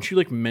 Aren't you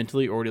like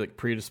mentally already like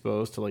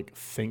predisposed to like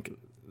think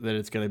that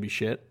it's going to be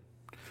shit?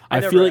 I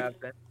feel like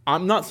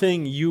I'm not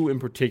saying you in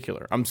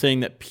particular. I'm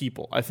saying that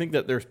people. I think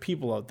that there's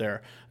people out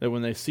there that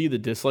when they see the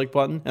dislike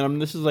button, and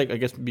this is like I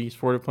guess be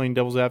sort of playing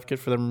devil's advocate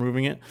for them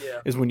removing it. Yeah.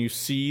 Is when you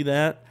see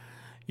that,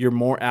 you're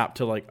more apt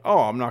to like, oh,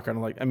 I'm not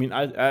gonna like. I mean,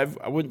 I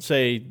wouldn't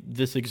say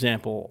this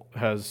example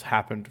has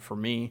happened for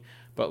me,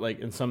 but like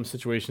in some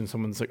situations,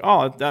 someone's like,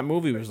 oh, that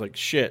movie was like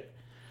shit.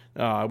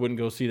 I wouldn't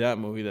go see that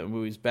movie. That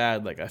movie's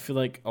bad. Like I feel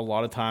like a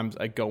lot of times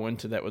I go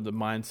into that with the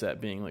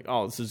mindset being like,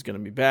 oh, this is gonna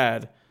be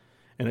bad.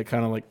 And it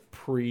kind of like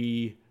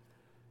I'm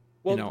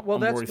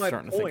already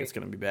starting to think it's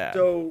going to be bad.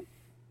 So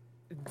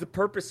the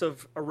purpose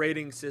of a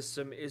rating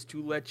system is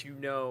to let you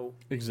know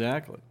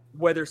exactly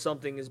whether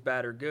something is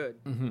bad or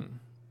good. Mm-hmm.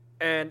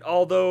 And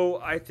although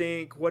I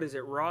think,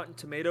 Rotten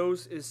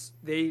Tomatoes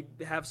they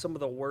have some of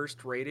the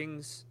worst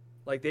ratings.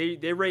 Like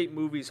they rate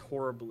movies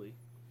horribly.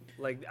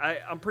 Like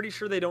I'm pretty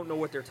sure they don't know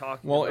what they're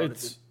talking about. Well,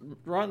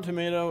 Rotten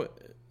Tomatoes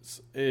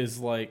is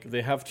like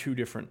they have two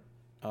different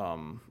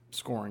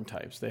scoring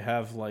types. They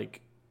have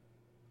like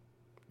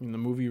the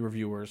movie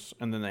reviewers,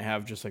 and then they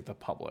have just like the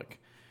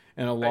public.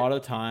 And a lot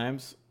of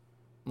times,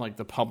 like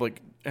the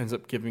public ends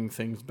up giving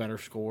things better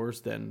scores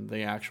than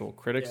the actual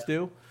critics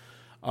do.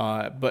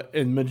 But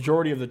in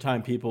majority of the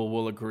time, people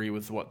will agree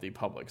with what the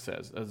public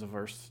says as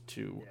opposed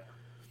to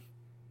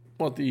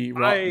what the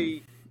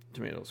Rotten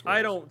Tomatoes scores.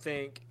 I don't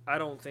think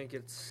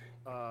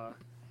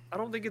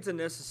it's a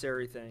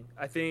necessary thing.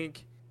 I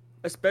think,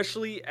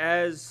 especially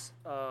as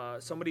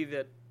somebody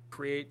that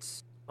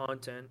creates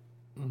content,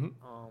 mm-hmm.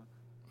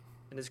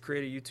 And has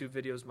created YouTube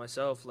videos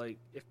myself. Like,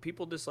 if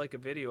people dislike a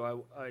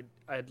video,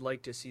 I'd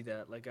like to see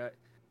that.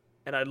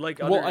 I'd like.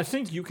 Well, I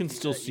think you can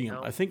still see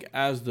them. I think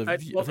as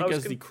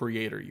the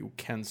creator, you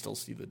can still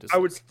see the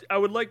dislike. I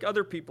would like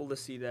other people to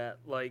see that.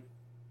 Like,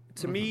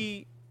 to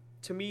me,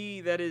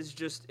 that is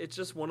it's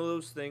just one of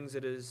those things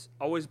that has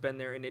always been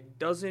there, and it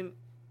doesn't,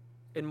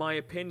 in my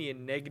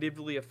opinion,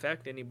 negatively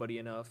affect anybody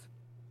enough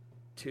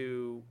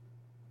to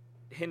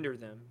hinder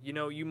them.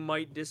 You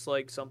might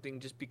dislike something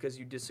just because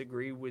you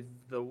disagree with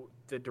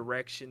the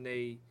direction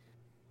they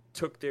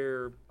took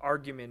their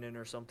argument in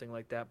or something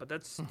like that, but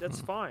that's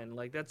fine.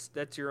 Like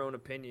that's your own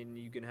opinion.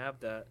 You can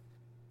have that,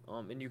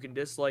 and you can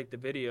dislike the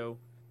video,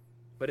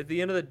 but at the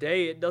end of the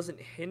day, it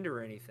doesn't hinder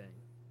anything.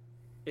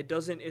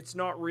 It's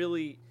not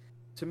really,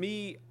 to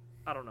me,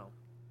 I don't know.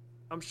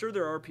 I'm sure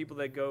there are people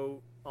that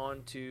go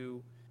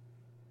onto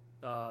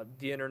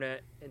the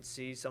internet and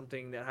see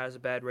something that has a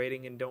bad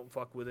rating and don't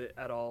fuck with it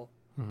at all.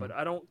 But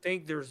I don't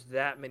think there's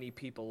that many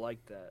people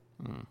like that.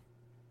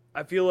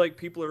 I feel like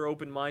people are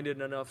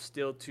open-minded enough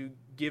still to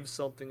give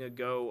something a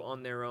go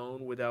on their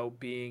own without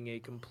being a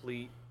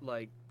complete,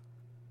 like...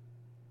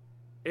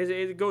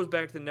 It goes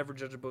back to never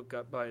judge a book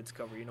by its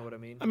cover, you know what I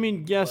mean? I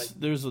mean, yes,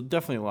 Like, there's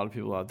definitely a lot of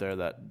people out there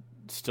that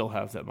still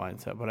have that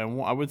mindset, but I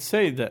would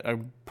say that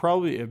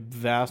probably a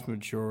vast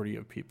majority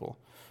of people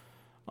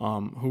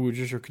who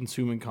just are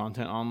consuming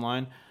content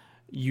online,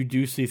 you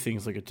do see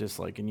things like a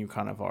dislike, and you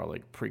kind of are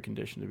like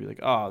preconditioned to be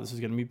like, oh, this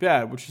is going to be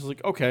bad, which is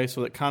like, okay,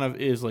 so that kind of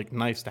is like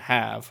nice to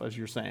have, as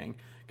you're saying,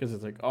 because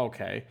it's like,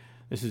 okay,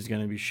 this is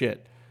going to be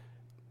shit.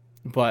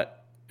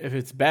 But if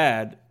it's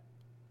bad,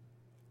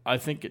 I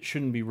think it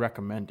shouldn't be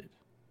recommended,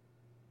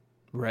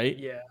 right?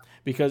 yeah.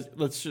 Because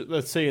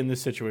let's say in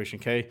this situation,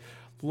 okay,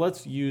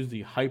 let's use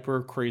the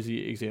hyper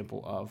crazy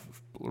example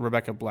of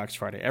Rebecca Black's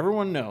Friday.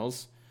 Everyone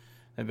knows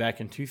that back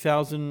in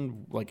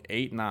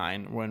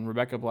 2008-9, when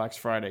Rebecca Black's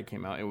Friday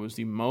came out, it was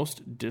the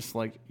most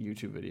disliked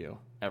YouTube video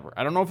ever.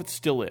 I don't know if it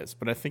still is,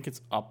 but I think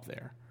it's up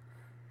there.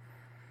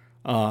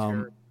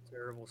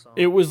 Terrible song.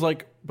 It was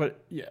like,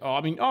 but yeah,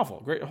 I mean, awful,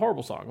 great,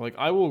 horrible song. Like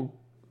I'll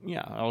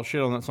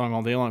shit on that song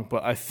all day long,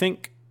 but I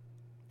think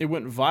it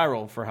went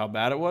viral for how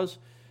bad it was.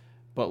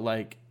 But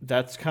like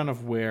that's kind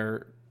of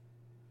where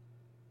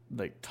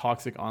like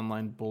toxic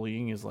online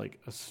bullying is like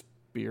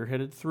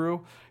spearheaded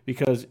through,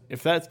 because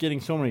if that's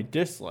getting so many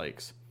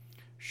dislikes,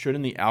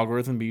 shouldn't the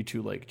algorithm be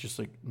to like just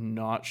like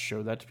not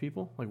show that to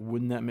people? Like,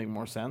 wouldn't that make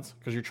more sense?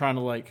 Because you're trying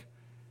to like,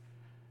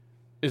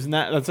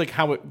 that's like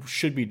how it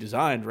should be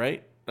designed,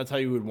 right? That's how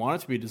you would want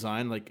it to be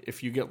designed. Like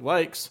if you get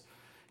likes,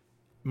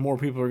 more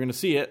people are going to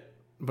see it,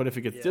 but if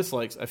it gets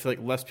dislikes, I feel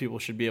like less people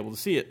should be able to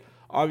see it.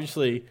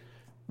 Obviously,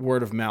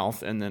 word of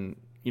mouth, and then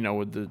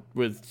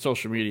with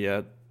social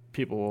media,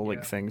 people will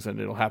link things and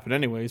it'll happen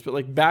anyways. But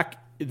like back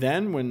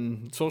then,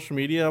 when social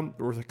media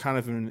was kind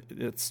of in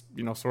its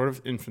sort of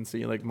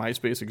infancy, like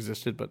MySpace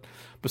existed, but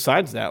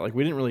besides that, like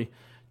we didn't really.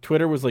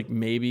 Twitter was like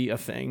maybe a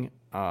thing.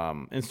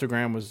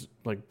 Instagram was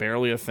like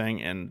barely a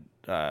thing, and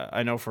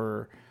I know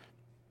for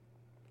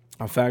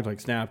a fact like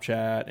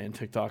Snapchat and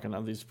TikTok and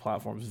other these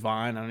platforms,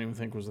 Vine, I don't even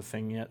think was a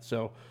thing yet.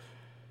 So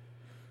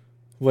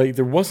like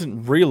there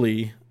wasn't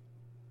really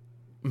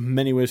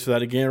many ways for that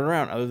to get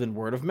around other than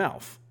word of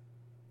mouth.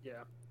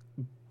 Yeah.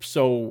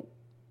 So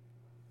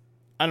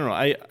I don't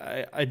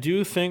know. I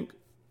do think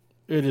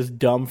it is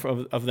dumb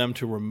of them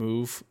to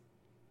remove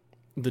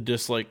the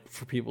dislike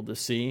for people to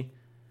see,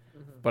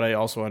 but I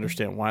also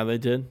understand why they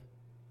did.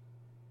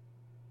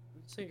 I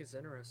just think it's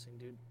interesting,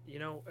 dude.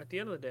 At the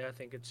end of the day, I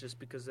think it's just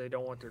because they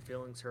don't want their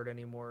feelings hurt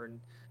anymore.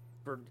 And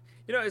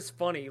it's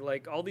funny.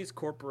 Like all these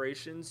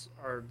corporations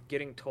are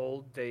getting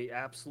told they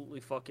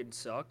absolutely fucking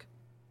suck,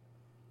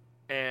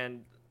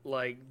 and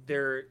like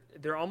they're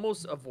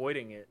almost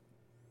avoiding it.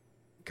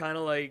 Kind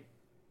of like,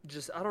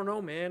 just I don't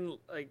know, man.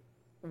 Like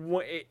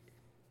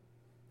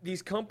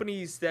these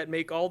companies that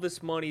make all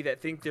this money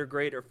that think they're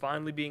great are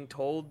finally being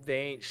told they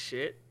ain't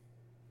shit,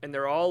 and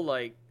they're all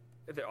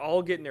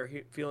getting their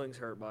feelings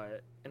hurt by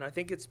it. And I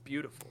think it's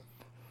beautiful.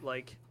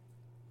 Like,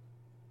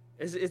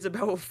 it's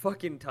about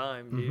fucking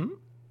time, dude.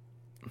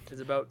 Mm-hmm.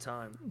 It's about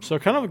time. So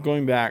kind of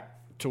going back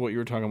to what you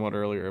were talking about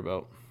earlier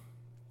about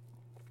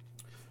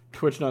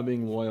Twitch not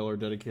being loyal or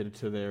dedicated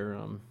to their,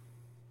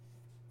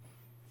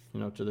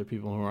 to the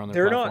people who are on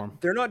their platform.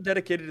 They're not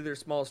dedicated to their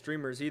small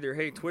streamers either.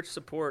 Hey, Twitch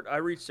support, I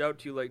reached out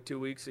to you like 2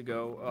 weeks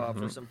ago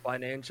for some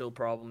financial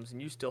problems, and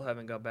you still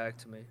haven't got back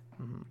to me.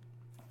 Mm-hmm.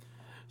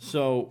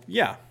 So,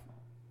 yeah.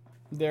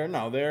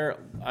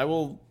 I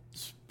will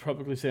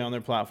publicly say on their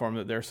platform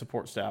that their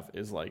support staff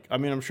is like, I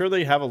mean, I'm sure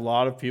they have a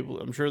lot of people.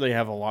 I'm sure they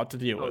have a lot to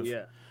deal with.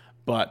 Yeah.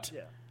 But,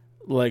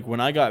 like,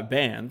 when I got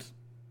banned,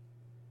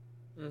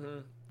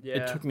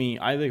 it took me,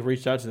 I like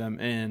reached out to them,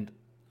 and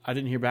I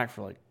didn't hear back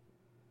for like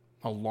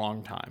a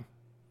long time.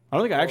 I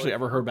don't think I actually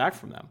ever heard back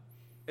from them.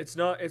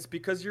 It's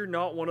because you're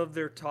not one of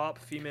their top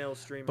female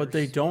streamers. But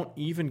they don't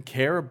even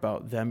care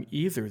about them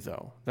either,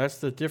 though. That's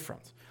the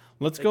difference.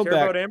 Let's they go care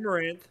back. About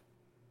Amaranth.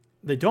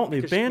 They don't. They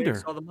banned her.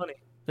 All the money.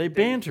 They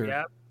banned her.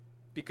 Yeah,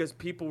 because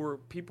people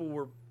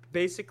were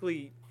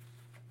basically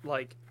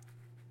like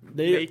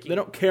they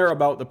don't care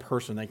about the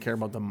person. They care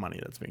about the money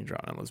that's being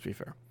drawn in. Let's be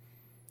fair.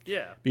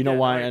 Yeah. But you know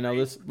why I know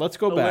this? Let's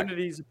go back.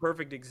 Alinity is a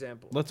perfect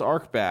example. Let's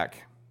arc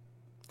back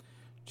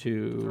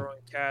to throwing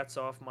cats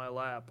off my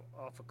lap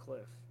off a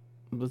cliff.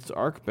 Let's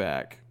arc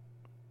back.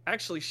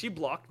 Actually, she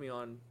blocked me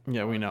on.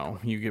 Yeah, we know.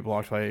 You get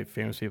blocked by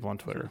famous people on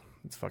Twitter.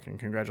 It's fucking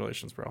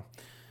congratulations, bro.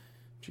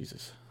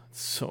 Jesus.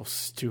 It's so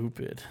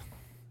stupid.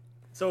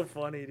 So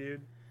funny,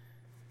 dude.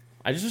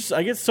 I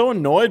get so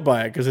annoyed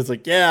by it because it's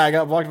like, yeah, I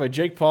got blocked by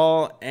Jake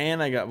Paul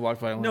and I got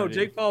blocked by Alinity. No,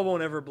 Jake Paul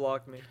won't ever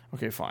block me.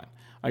 Okay, fine.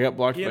 I got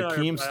blocked by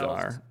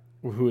Keemstar,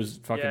 who is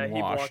fucking washed. Yeah,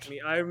 he blocked me.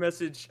 I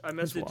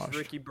messaged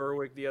Ricky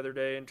Berwick the other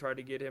day and tried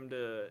to get him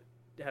to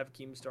have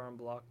Keemstar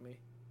unblock me.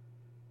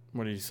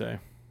 What did he say?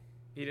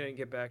 He didn't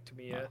get back to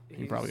me yet.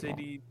 He probably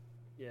won't.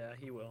 Yeah,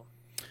 he will.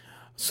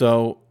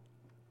 So,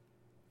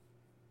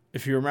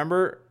 if you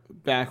remember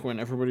back when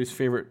everybody's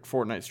favorite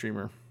Fortnite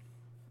streamer,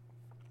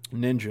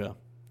 Ninja,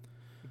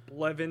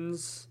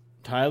 Blevins,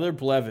 Tyler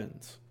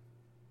Blevins,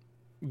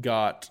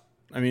 got.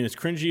 I mean, as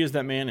cringy as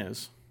that man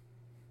is,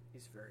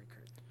 He's very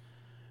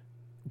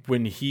cringy.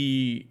 when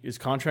his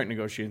contract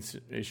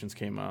negotiations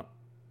came up,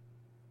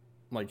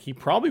 like he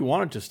probably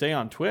wanted to stay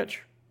on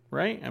Twitch,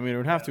 right? I mean, I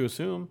would have to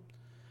assume,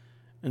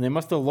 and they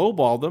must have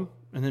lowballed him.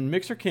 And then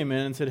Mixer came in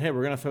and said, "Hey,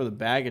 we're gonna throw the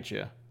bag at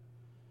you."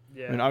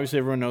 Yeah. I mean, obviously,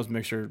 everyone knows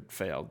Mixer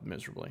failed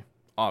miserably.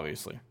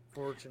 Obviously,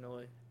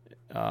 Fortunately.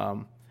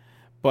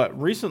 but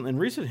in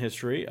recent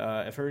history,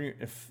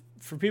 if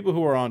for people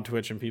who are on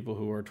Twitch and people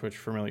who are Twitch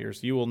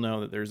familiars, you will know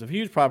that there's a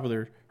huge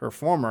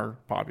former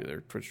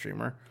popular Twitch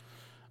streamer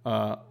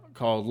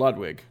called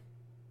Ludwig.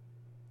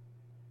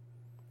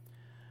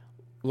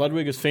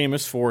 Ludwig is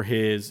famous for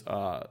his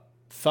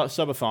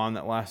subathon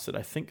that lasted,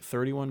 I think,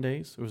 31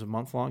 days. It was a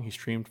month long. He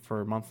streamed for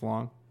a month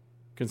long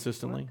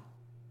consistently. What?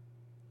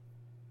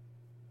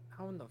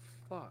 How in the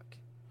fuck?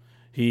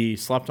 He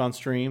slept on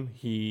stream.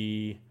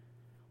 He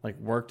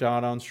worked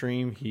out on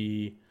stream.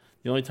 The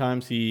only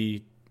times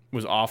he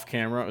was off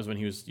camera was when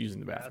he was using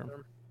the bathroom.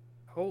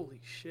 Holy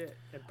shit.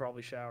 And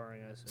probably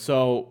showering, I assume.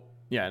 So,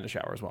 yeah, in the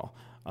shower as well.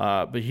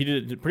 But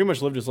he pretty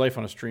much lived his life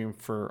on a stream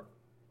for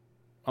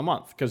a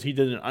month because he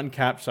did an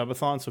uncapped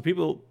subathon. So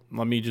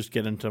let me just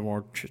get into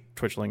more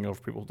Twitch lingo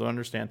for people to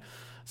understand.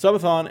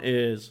 Subathon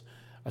is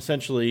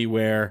essentially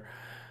where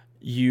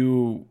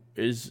if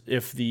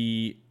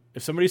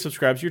somebody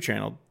subscribes to your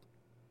channel,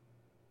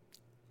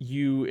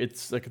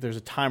 it's like there's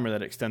a timer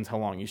that extends how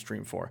long you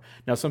stream for.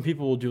 Now, some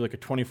people will do like a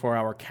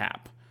 24-hour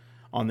cap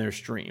on their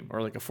stream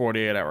or like a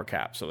 48-hour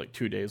cap, so like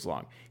 2 days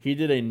long. He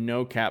did a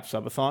no cap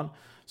subathon,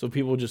 so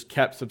people just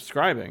kept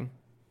subscribing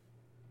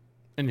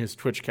and his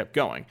Twitch kept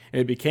going.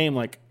 And it became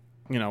like,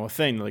 a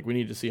thing. Like, we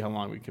need to see how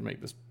long we can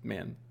make this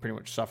man pretty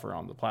much suffer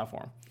on the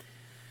platform.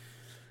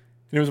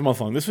 And it was a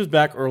month long. This was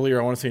back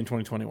earlier, I want to say in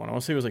 2021. I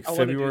want to say it was like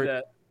February. Want to do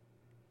that.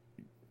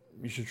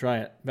 You should try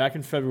it. Back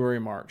in February,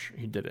 March,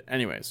 he did it.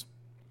 Anyways.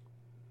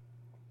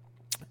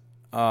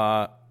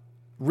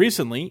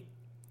 Recently,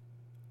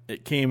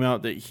 it came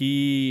out that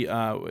he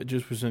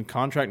just was in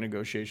contract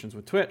negotiations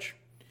with Twitch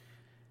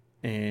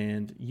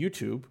and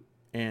YouTube,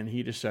 and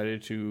he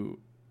decided to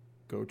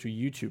go to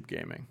YouTube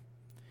gaming.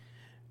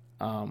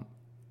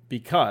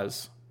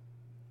 Because,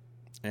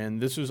 and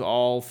this was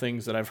all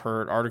things that I've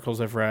heard, articles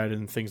I've read,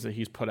 and things that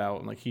he's put out,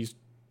 and like he's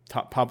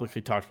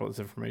publicly talked about this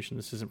information.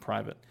 This isn't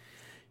private.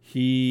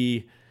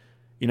 He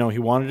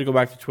wanted to go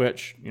back to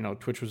Twitch.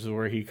 Twitch was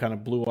where he kind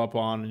of blew up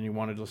on, and he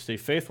wanted to stay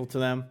faithful to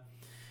them.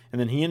 And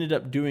then he ended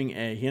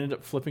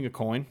up flipping a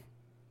coin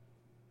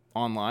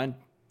online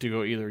to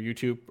go either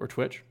YouTube or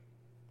Twitch.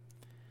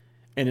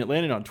 And it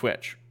landed on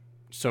Twitch.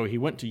 So he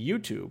went to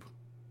YouTube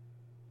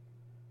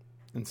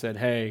and said,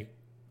 "Hey,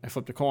 I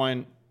flipped a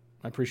coin.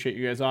 I appreciate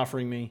you guys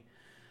offering me,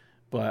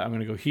 but I'm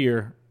going to go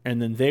here."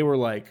 And then they were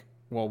like,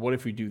 "Well, what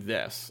if we do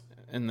this?"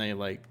 And they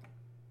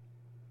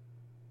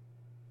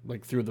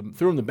threw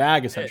him the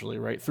bag, essentially,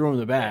 right? Threw him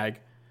the bag.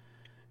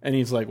 And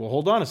he's like, "Well,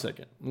 hold on a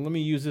second. Let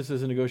me use this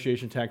as a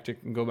negotiation tactic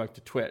and go back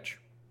to Twitch."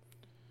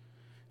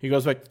 He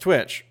goes back to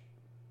Twitch.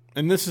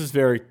 And this is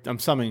I'm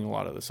summing a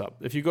lot of this up.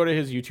 If you go to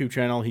his YouTube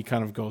channel, he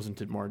kind of goes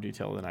into more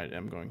detail than I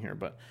am going here.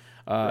 But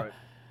right.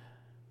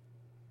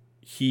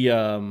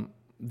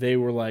 They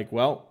were like,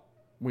 "Well,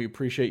 we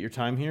appreciate your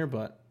time here,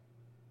 but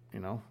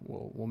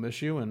we'll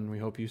miss you, and we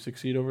hope you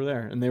succeed over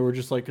there." And they were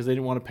just like, because they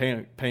didn't want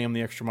to pay him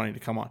the extra money to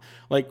come on.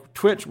 Like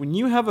Twitch, when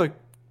you have a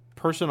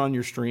person on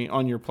your stream,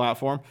 on your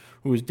platform,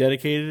 who is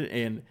dedicated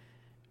and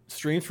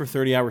streams for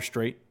 30 hours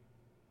straight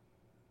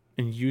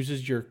and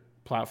uses your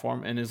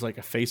platform and is like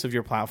a face of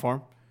your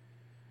platform,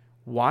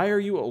 why are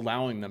you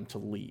allowing them to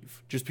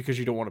leave just because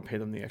you don't want to pay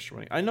them the extra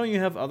money? I know you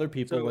have other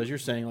people, as you're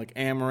saying, like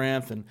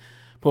Amaranth and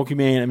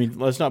Pokimane. I mean,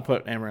 let's not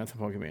put Amaranth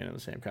and Pokimane in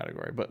the same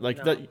category, but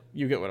that,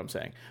 you get what I'm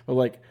saying. But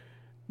like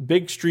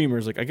big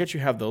streamers, like I get you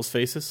have those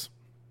faces.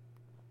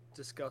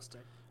 Disgusting.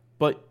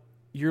 But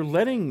you're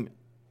letting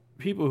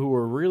people who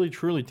are really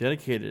truly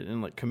dedicated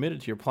and like committed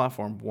to your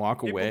platform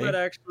walk away.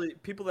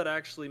 People that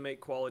actually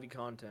make quality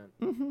content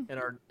and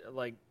are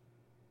like,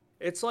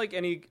 it's like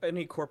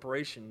any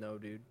corporation though,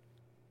 dude.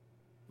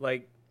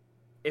 Like,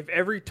 if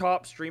every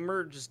top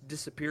streamer just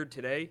disappeared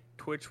today,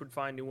 Twitch would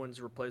find new ones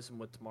to replace them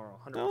with tomorrow.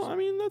 100%. No, I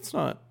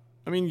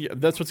mean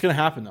that's what's going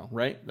to happen though,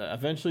 right?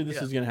 Eventually,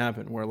 this is going to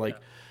happen where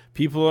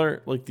people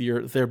are like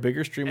they're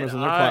bigger streamers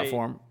on their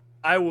platform.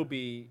 I will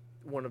be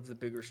one of the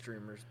bigger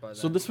streamers by then.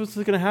 So this was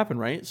going to happen,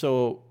 right?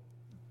 So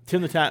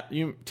Tim the Tap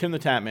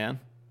Man,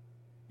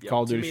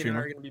 Call of Duty streamer,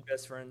 and I are going to be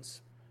best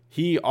friends.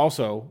 He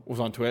also was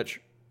on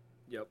Twitch.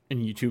 Yep.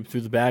 And YouTube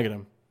threw the bag at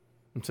him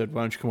and said,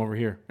 "Why don't you come over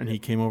here?" And he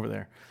came over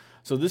there.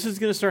 So this is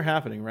going to start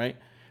happening, right?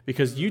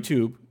 Because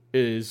YouTube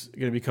is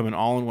going to become an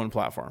all-in-one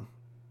platform.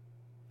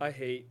 I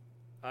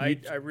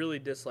really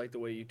dislike the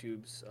way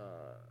YouTube's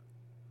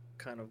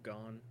kind of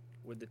gone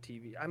with the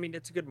TV. I mean,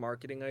 it's a good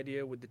marketing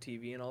idea with the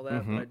TV and all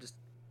that, but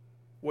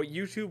what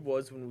YouTube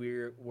was when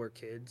we were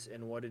kids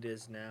and what it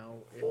is now,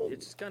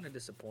 it's just kind of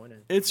disappointing.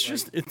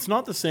 It's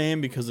not the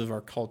same because of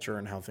our culture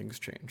and how things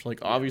change. Like,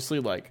 obviously,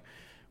 like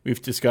we've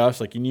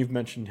discussed, like, and you've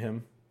mentioned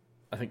him,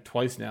 I think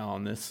twice now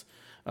on this,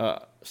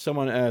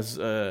 someone as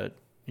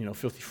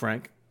Filthy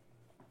Frank,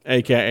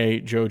 aka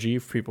Joji.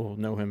 If people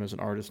know him as an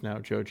artist now,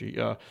 Joji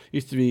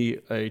used to be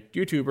a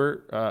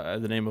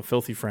YouTuber. The name of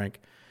Filthy Frank.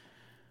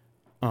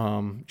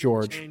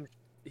 George.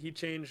 He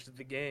changed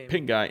the game.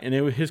 Pink guy, and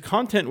his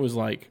content was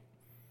like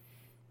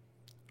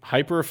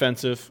hyper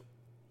offensive.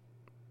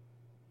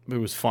 It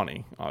was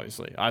funny,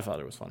 obviously. I thought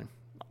it was funny.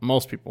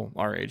 Most people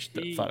our age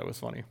thought it was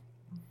funny.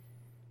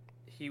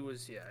 He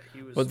was.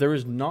 But there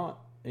is not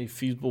a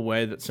feasible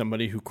way that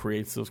somebody who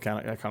creates that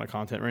kind of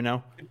content right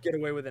now can get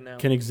away with it now.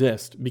 Can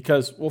exist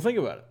because, well, think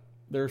about it.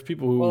 There's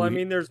people who. Well, I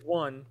mean, there's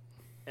one,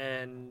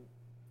 and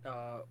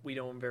we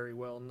know him very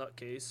well,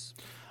 Nutcase.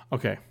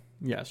 Okay.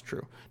 Yes,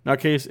 true.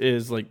 Nutcase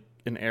is like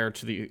an heir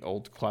to the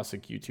old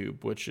classic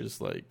YouTube, which is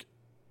like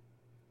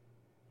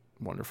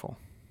wonderful.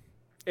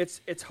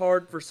 It's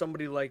hard for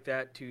somebody like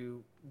that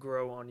to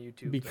grow on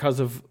YouTube because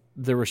of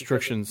the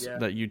restrictions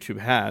that YouTube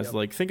has. Yep.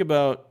 Like, think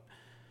about,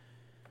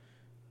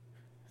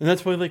 and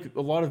that's why like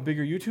a lot of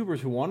bigger YouTubers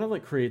who want to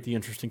like create the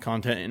interesting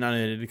content and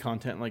unedited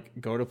content, like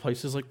go to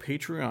places like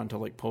Patreon to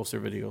like post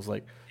their videos.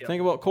 Like,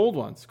 think about Cold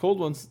Ones. Cold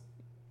Ones,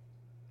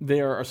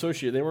 they were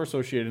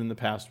associated in the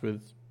past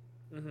with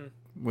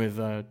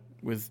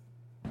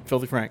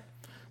Filthy Frank,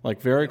 like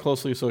very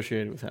closely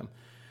associated with him.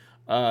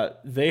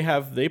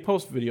 They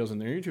post videos on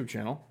their YouTube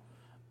channel,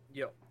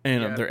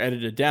 and they're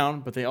edited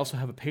down, but they also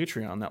have a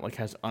Patreon that like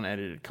has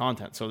unedited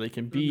content, so they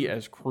can be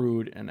as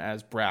crude and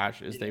as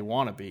brash as they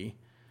want to be,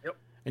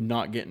 and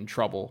not get in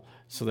trouble.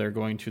 So they're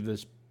going to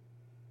this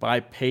buy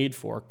paid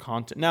for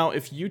content. Now,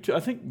 if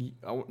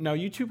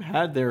YouTube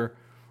had their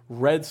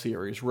Red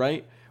series,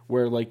 right,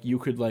 where like you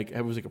could like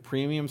it was like a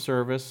premium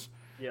service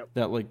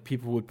that like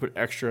people would put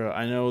extra.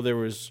 I know there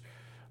was.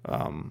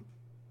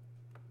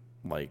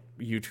 Like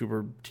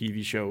YouTuber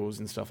TV shows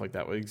and stuff like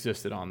that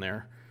existed on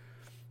there.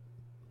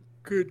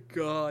 Good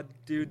God,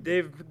 dude.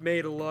 They've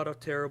made a lot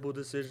of terrible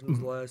decisions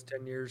the last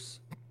 10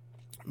 years.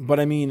 But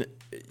I mean,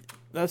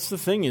 that's the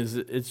thing is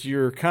it's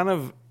your kind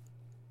of...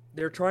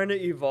 They're trying to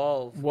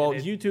evolve. Well,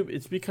 YouTube,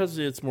 it's because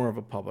it's more of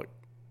a public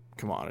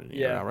commodity.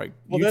 Yeah. Right?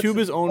 Well, YouTube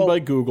is owned by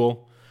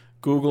Google.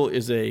 Google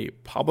is a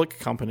public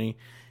company.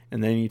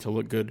 And they need to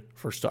look good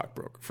for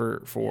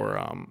for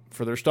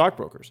their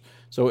stockbrokers.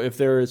 So if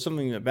there is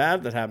something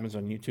bad that happens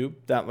on YouTube,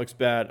 that looks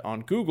bad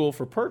on Google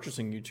for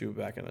purchasing YouTube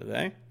back in the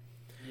day.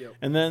 Yep.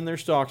 And then their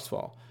stocks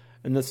fall.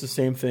 And that's the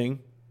same thing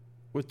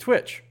with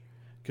Twitch,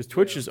 because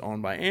Twitch is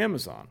owned by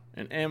Amazon,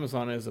 and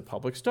Amazon is a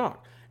public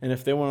stock. And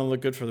if they want to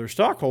look good for their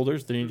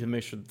stockholders, they need to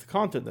make sure that the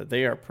content that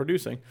they are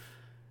producing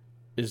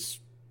is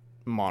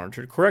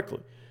monitored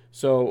correctly.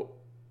 So,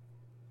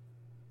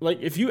 like,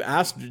 if you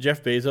ask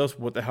Jeff Bezos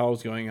what the hell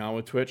is going on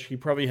with Twitch, he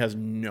probably has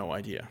no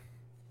idea.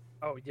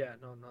 Oh, yeah.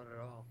 No, not at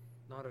all.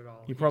 Not at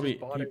all. He probably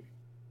just bought it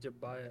to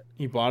buy it.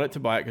 He bought it to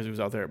buy it because it was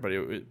out there.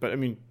 But I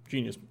mean,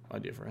 genius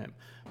idea for him.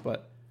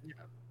 But,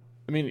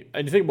 I mean,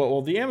 I think about,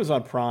 well, the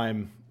Amazon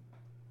Prime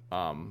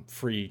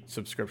free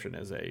subscription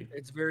is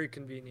it's very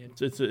convenient.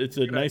 It's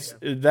a nice,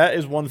 that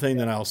is one thing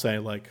that I'll say,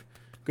 like,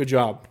 good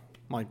job.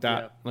 Like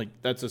that. Yeah. Like,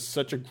 that's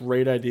such a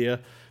great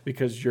idea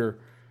because you're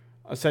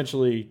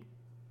essentially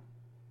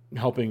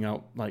helping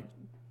out,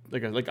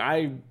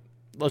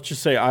 let's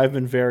just say I've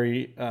been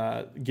very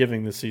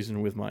giving this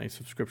season with my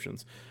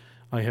subscriptions.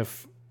 I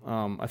have,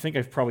 I think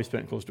I've probably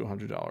spent close to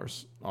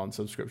 $100 on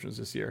subscriptions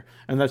this year,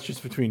 and that's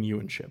just between you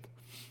and Chip.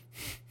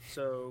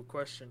 So,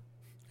 question.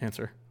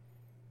 Answer.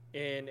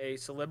 In a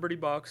celebrity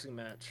boxing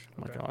match.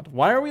 Oh my God.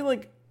 Why are we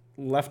like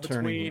left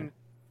turning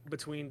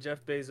between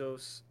Jeff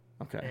Bezos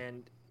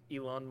and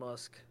Elon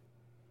Musk?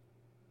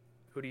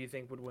 Who do you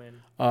think would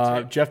win?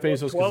 Jeff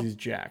Bezos because he's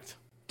jacked.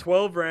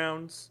 12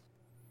 rounds.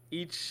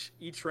 Each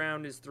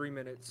round is 3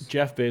 minutes.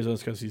 Jeff Bezos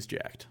because he's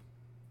jacked.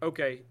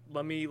 Okay,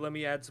 let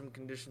me add some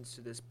conditions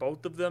to this.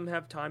 Both of them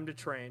have time to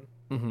train.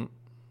 Mm-hmm.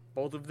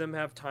 Both of them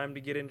have time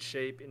to get in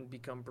shape and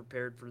become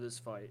prepared for this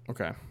fight.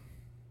 Okay.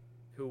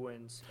 Who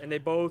wins? And they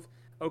both...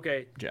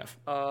 Okay. Jeff.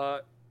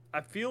 I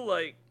feel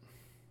like...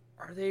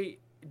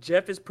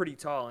 Jeff is pretty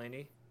tall, ain't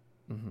he?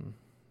 Mm-hmm.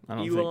 I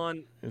think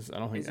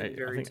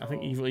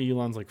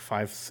Elon's like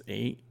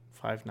 5'8",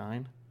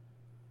 5'9".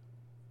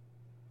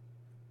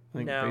 I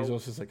think now,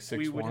 Bezos is like 6'1".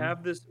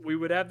 We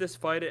would have this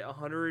fight at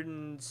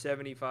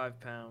 175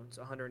 pounds,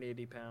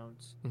 180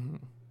 pounds. Mm-hmm.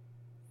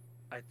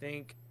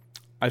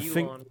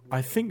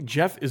 I think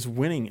Jeff is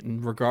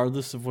winning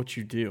regardless of what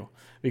you do.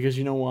 Because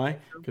you know why?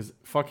 Because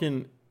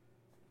fucking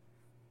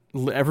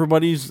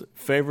everybody's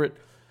favorite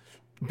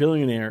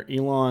billionaire,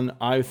 Elon,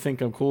 I think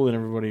I'm cooler than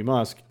everybody,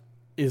 Musk,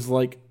 is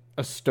like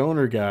a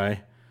stoner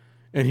guy,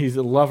 and he's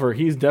a lover.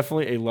 He's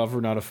definitely a lover,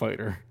 not a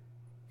fighter.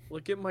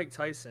 Look at Mike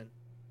Tyson.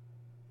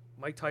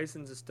 Mike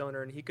Tyson's a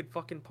stoner, and he could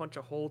fucking punch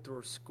a hole through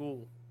a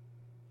school.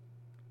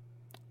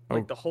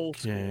 Like the whole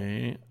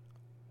school.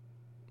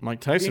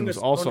 Mike Tyson was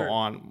also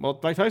on... Well,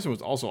 Mike Tyson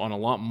was also on a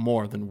lot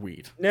more than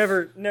weed.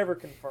 Never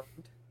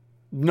confirmed.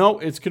 No,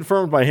 it's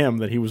confirmed by him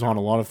that he was on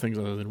a lot of things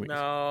other than weed.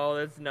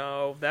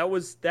 No. That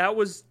was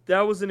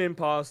an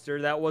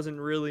imposter. That wasn't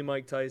really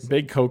Mike Tyson.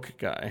 Big coke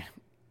guy.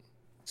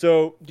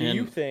 So, do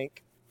you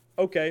think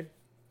Okay,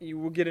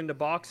 we'll get into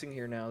boxing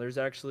here now. There's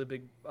actually a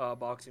big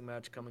boxing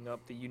match coming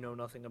up that you know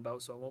nothing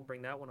about, so I won't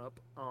bring that one up.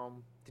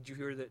 Did you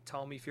hear that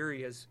Tommy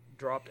Fury has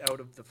dropped out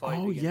of the fight?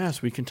 Oh,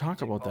 yes, we can talk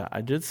Jake about Paul? that.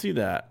 I did see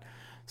that.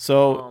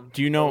 So,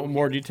 do you know So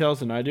more he- details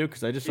than I do?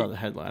 Because I just saw the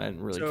headline. I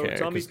didn't really So care.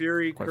 Tommy 'cause,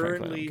 Fury quite frankly, I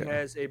currently don't care.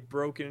 has a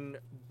broken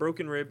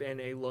rib and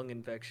a lung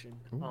infection,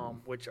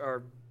 which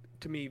are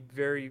to me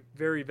very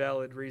very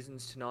valid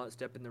reasons to not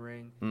step in the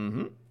ring.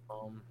 Mm-hmm.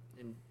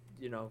 And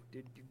you're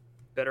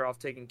better off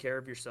taking care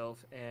of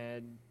yourself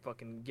and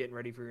fucking getting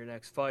ready for your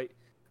next fight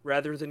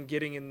rather than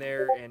getting in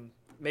there and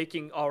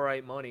making all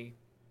right money,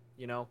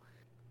 you know.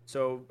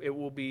 So it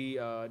will be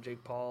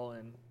Jake Paul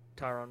and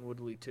Tyron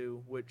Woodley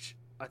too, which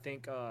I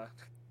think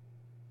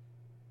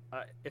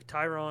if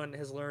Tyron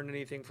has learned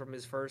anything from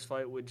his first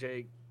fight with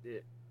Jake,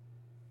 it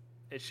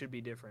should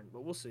be different.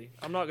 But we'll see.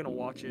 I'm not gonna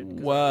watch it. 'Cause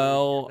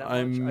Well, I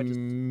really care that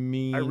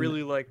much. I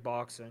really like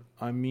boxing.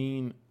 I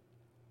mean,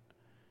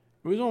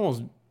 it was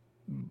almost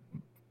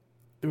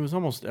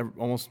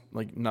almost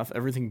like nothing,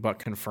 everything but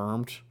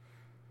confirmed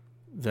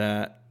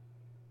that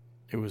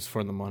it was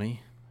for the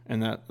money,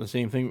 and that the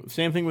same thing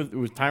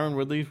with Tyron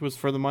Woodley was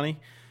for the money,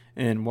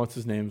 and what's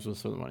his name's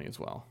was for the money as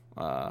well.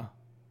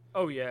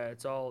 Oh yeah,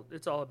 it's all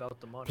about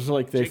the money. So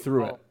like they Jake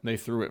threw Paul- it. They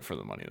threw it for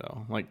the money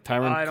though. Like I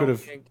Tyron could don't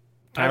have. think.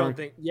 I don't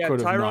think. Yeah, could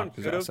have Tyron knocked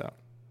his could ass have. out.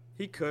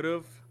 He could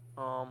have.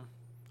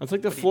 It's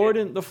like the but he Floyd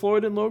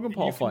and Logan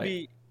Paul you can fight.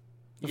 be-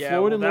 The yeah,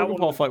 Floyd well, and that Logan one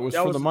Paul fight was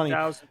that for the money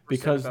 1000%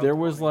 because about there the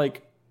was money.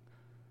 like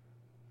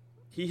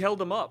He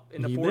held him up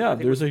in the fourth. yeah, I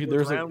think it was the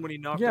there's fourth a round when he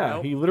knocked him yeah,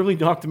 out. he literally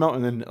knocked him out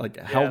and then like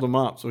held him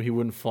up so he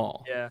wouldn't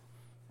fall. Yeah,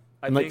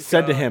 And like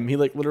said to him, he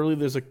like literally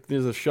there's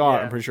a shot Yeah.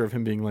 I'm pretty sure of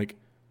him being like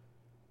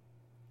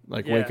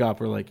Yeah. wake up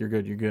or like you're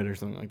good or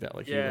something like that.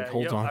 Like he like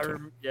holds on to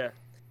him. Yeah,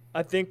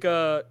 I think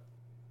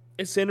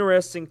it's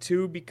interesting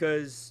too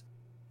because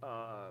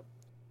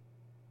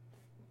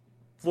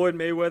Floyd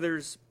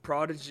Mayweather's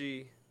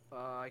prodigy,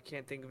 I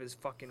can't think of his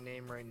fucking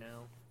name right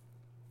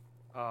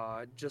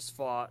now, just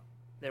fought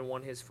and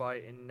won his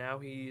fight, and now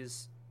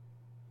he's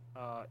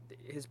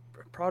his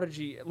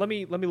prodigy. Let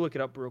me look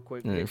it up real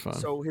quick. Yeah, you're fine.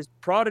 So his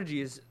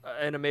prodigy is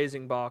an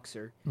amazing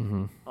boxer.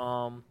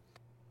 Mm-hmm.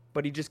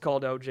 But he just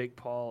called out Jake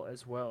Paul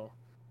as well,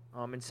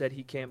 and said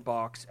he can't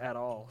box at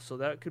all. So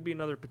that could be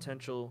another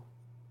potential.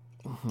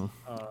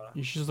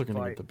 He's just looking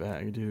to fight. get the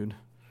bag, dude.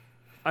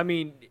 I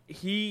mean,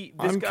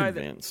 I'm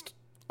convinced.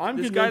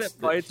 This guy that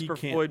that fights he for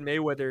can't. Floyd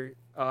Mayweather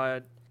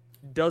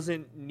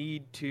doesn't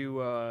need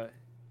to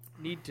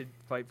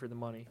fight for the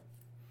money.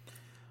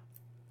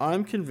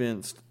 I'm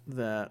convinced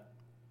that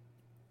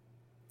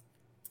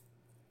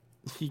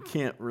he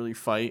can't really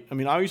fight. I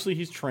mean, obviously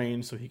he's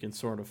trained, so he can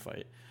sort of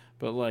fight.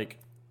 But like,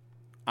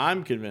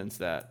 I'm convinced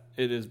that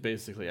it is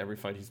basically every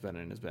fight he's been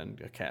in has been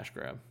a cash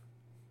grab.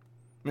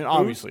 I mean,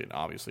 obviously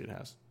it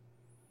has.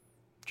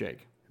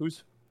 Jake.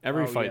 Who's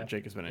Every Oh, fight yeah.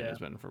 Jake has been in Yeah. has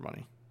been for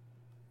money.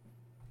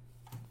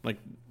 Like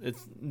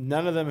it's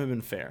none of them have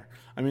been fair.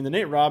 I mean, the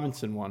Nate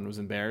Robinson one was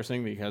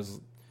embarrassing because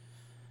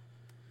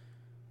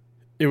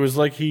it was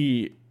like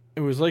he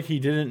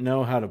didn't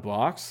know how to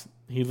box.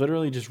 He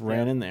literally just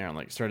ran in there and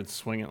like started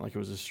swinging like it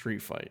was a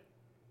street fight.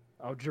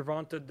 Oh,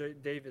 Gervonta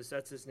Davis,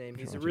 that's his name.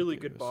 He's a Gervonta really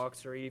good Davis.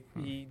 boxer.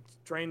 He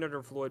trained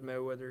under Floyd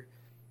Mayweather.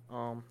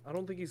 I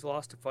don't think he's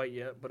lost a fight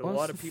yet, but Well, a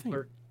lot that's of the people thing.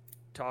 are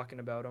talking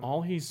about him.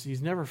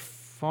 He's never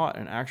fought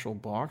an actual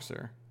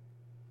boxer.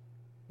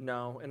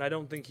 No, and I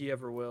don't think he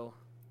ever will.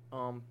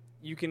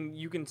 You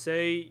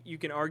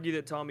can argue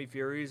that Tommy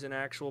Fury is an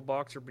actual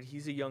boxer, but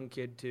he's a young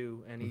kid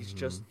too, and he's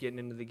just getting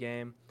into the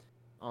game.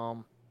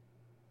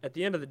 At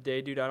the end of the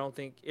day, dude, I don't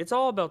think it's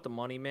all about the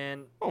money,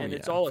 man, and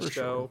it's yeah, all a for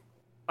show. sure.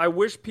 I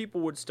wish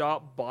people would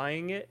stop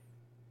buying it.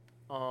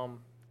 And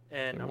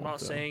They I'm won't, not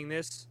though. saying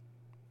this.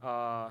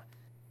 I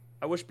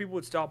wish people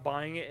would stop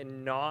buying it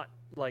and not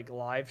like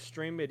live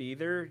stream it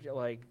either.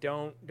 Like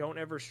don't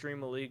ever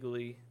stream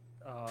illegally,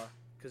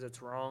 because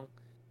it's wrong.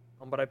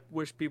 But I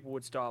wish people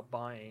would stop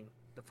buying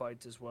the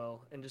fights as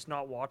well and just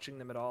not watching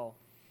them at all,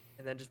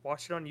 and then just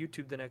watch it on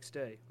YouTube the next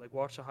day. Like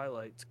watch the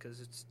highlights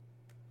because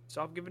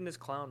stop giving this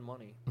clown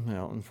money.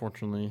 Well,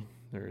 unfortunately,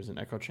 there is an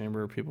echo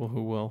chamber of people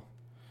who will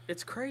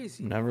It's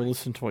crazy. never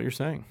listen to what you're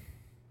saying.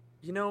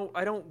 You know,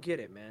 I don't get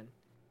it, man.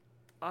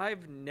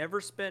 I've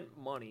never spent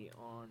money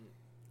on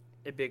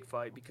a big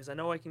fight because I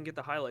know I can get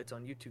the highlights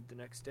on YouTube the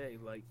next day.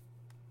 Like,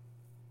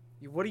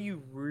 what are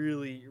you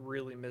really,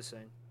 really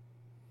missing?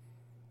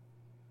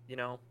 You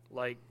know,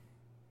 like,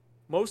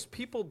 most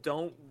people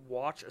don't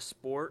watch a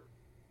sport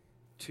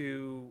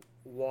to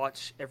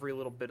watch every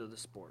little bit of the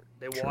sport.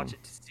 They True. watch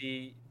it to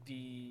see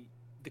the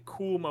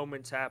cool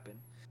moments happen.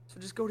 So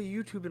just go to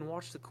YouTube and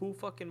watch the cool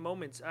fucking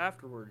moments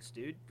afterwards,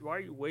 dude. Why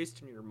are you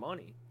wasting your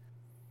money?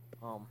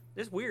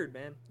 It's weird,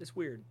 man. It's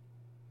weird.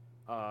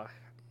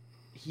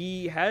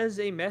 He has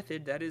a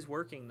method that is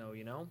working, though.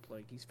 You know,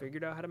 like he's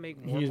figured out how to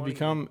make more. He's money.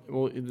 become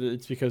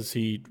it's because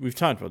we've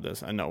talked about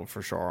this. I know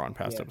for sure on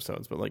past Yeah.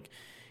 episodes, but like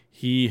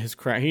he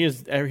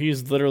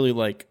is literally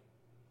like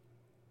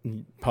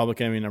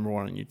public enemy number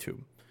one on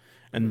YouTube,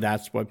 And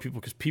that's why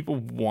because people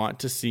want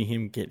to see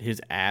him get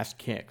his ass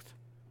kicked.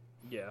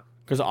 Yeah.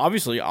 Because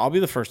obviously, I'll be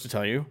the first to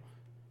tell you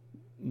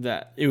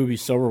that it would be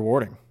so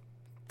rewarding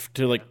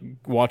to like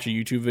watch a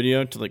YouTube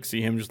video to like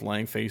see him just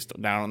laying face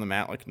down on the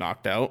mat like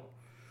knocked out.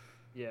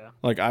 Yeah.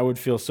 Like I would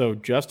feel so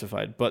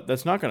justified, but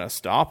that's not going to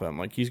stop him.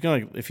 Like he's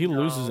going to if he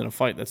loses in a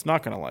fight, that's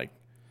not going to like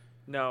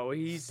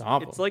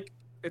stop him.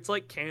 It's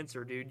like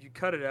cancer, dude. You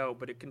cut it out,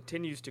 but it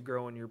continues to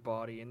grow in your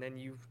body, and then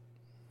you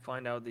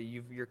find out that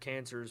your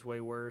cancer is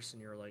way worse,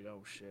 and you're like,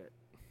 oh shit.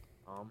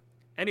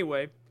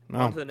 Anyway,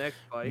 on to the next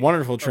fight.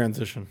 Wonderful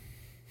transition.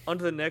 On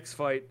to the next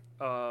fight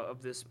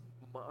of this.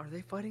 Are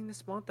they fighting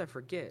this month? I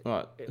forget.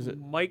 Is it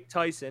Mike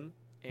Tyson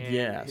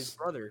and his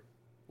brother,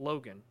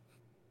 Logan.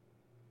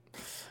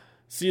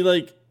 See,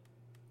 like,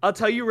 I'll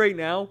tell you right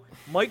now,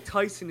 Mike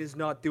Tyson is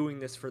not doing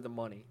this for the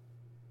money.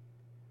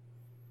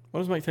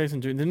 What is Mike Tyson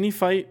doing? Didn't he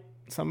fight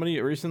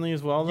somebody recently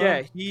as well, though?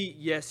 Yeah,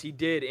 he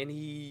did, and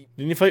he...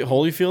 Didn't he fight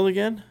Holyfield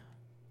again?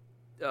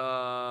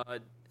 No.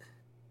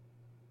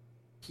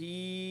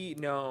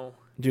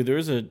 Dude, there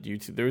was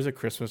a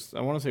Christmas,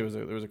 I want to say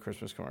there was a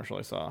Christmas commercial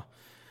I saw,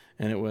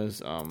 and it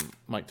was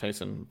Mike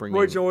Tyson bringing...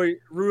 Roy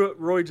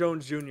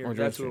Jones Jr.,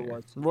 that's who it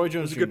was. Roy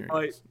Jones Jr. It was a good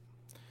fight.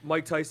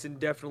 Mike Tyson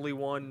definitely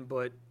won,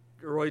 but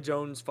Roy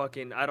Jones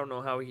I don't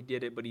know how he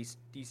did it, but he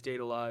stayed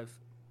alive.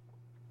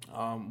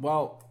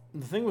 Well,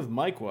 the thing with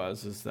Mike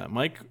is that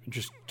Mike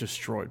just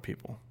destroyed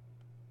people.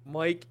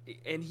 Mike,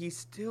 and he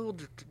still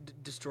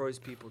destroys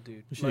people,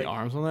 dude. You see the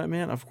arms on that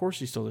man? Of course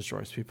he still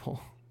destroys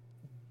people.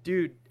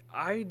 Dude,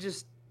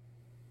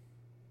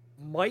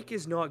 Mike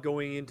is not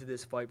going into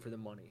this fight for the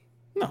money.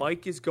 No.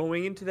 Mike is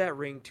going into that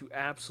ring to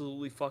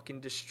absolutely fucking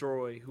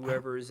destroy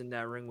whoever is in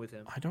that ring with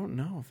him. I don't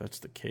know if that's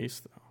the case,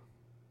 though.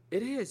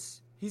 It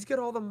is. He's got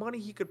all the money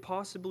he could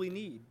possibly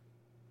need.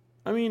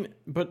 I mean,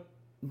 but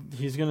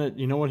he's going to,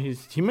 you know what,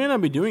 he may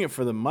not be doing it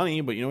for the money,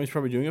 but you know what he's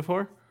probably doing it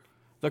for?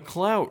 The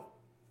clout.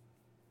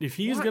 If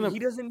he's going to... He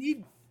doesn't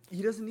need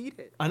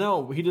it. I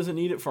know. He doesn't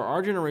need it for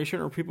our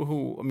generation or people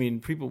who,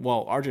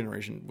 well, our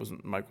generation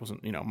Mike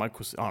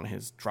was on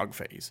his drug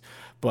phase.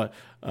 But,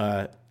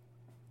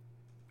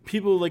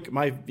 people like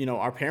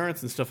our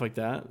parents and stuff like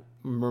that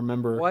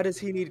remember. Why does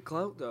he need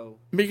clout though?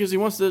 Because he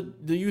wants the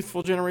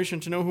youthful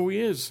generation to know who he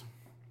is.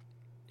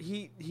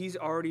 He's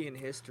already in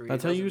history.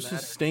 That's how you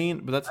sustain.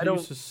 But that's how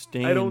you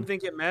sustain. I don't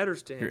think it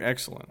matters to him. Your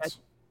excellence.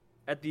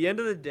 At the end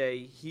of the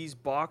day, he's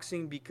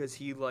boxing because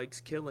he likes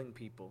killing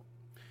people.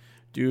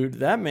 Dude,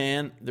 that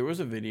man. There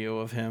was a video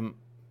of him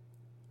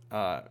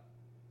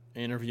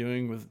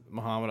interviewing with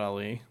Muhammad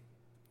Ali.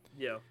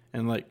 Yeah.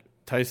 And like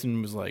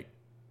Tyson was like.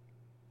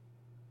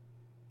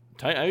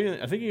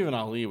 I think even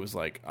Ali was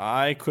like,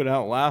 I could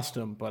outlast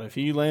him, but if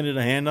he landed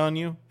a hand on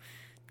you,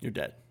 you're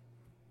dead.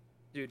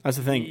 Dude, that's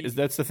the thing.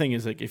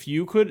 Is like if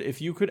you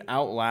could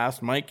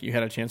outlast Mike, you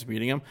had a chance of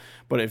beating him.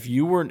 But if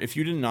you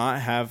did not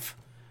have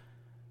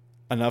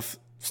enough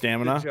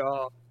stamina,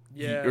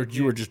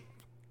 you were just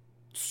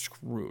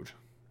screwed.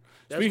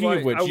 Speaking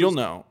of which, you'll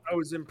know. I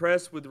was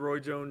impressed with Roy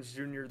Jones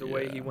Jr. the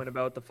way he went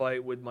about the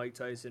fight with Mike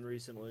Tyson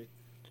recently.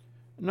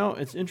 No,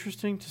 it's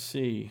interesting to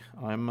see.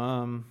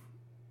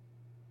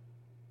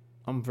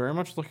 I'm very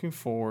much looking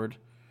forward.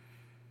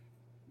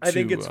 I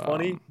think it's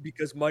funny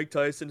because Mike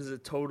Tyson is a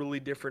totally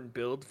different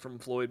build from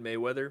Floyd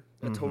Mayweather,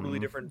 a totally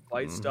different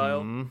fight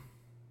style,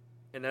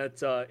 and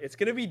that's it's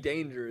gonna be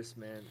dangerous,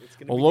 man.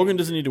 Logan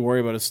doesn't need to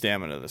worry about his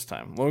stamina this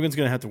time. Logan's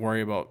gonna have to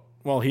worry about.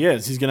 Well, he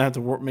is. He's gonna have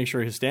to make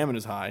sure his stamina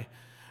is high.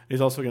 He's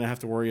also gonna have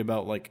to worry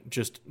about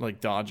just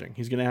dodging.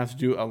 He's gonna have to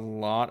do a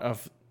lot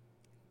of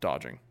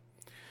dodging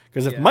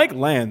because if Mike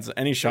lands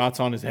any shots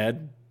on his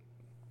head,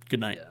 good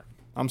night. Yeah.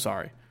 I'm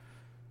sorry.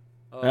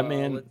 That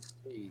man. Let's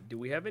see. Do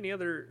we have any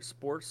other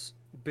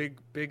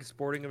big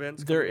sporting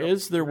events?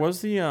 There's the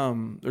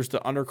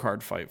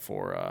undercard fight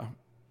for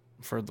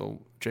the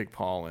Jake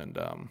Paul and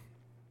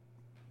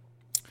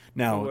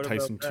now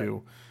Tyson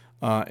 2.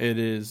 It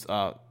is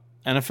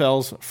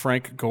NFL's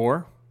Frank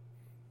Gore.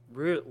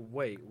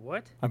 Wait,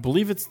 what? I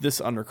believe it's this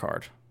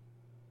undercard,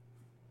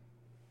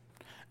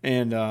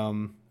 and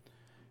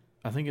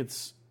I think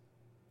it's.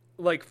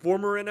 Like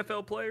former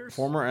NFL players?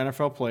 Former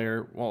NFL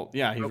player. Well,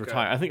 yeah, he's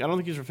retired. I don't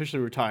think he's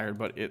officially retired,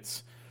 but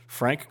it's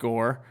Frank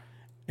Gore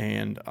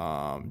and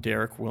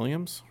Darren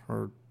Williams.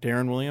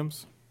 Darren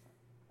Williams,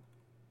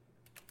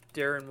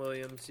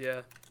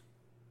 yeah.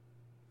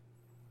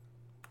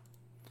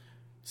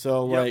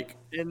 So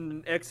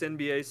an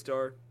ex-NBA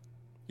star.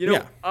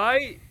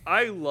 I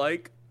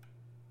like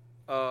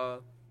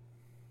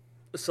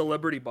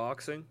celebrity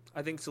boxing.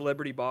 I think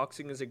celebrity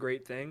boxing is a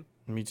great thing.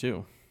 Me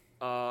too.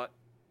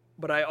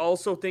 But I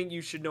also think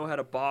you should know how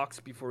to box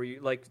before you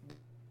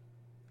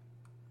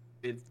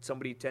if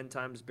somebody 10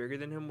 times bigger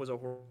than him was a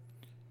horrible.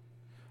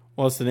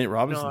 Well, it's the Nate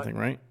Robinson thing,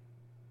 right?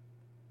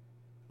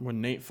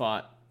 When Nate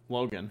fought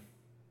Logan.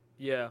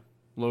 Yeah.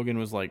 Logan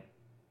was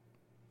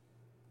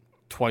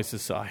twice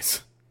his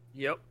size.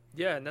 Yep.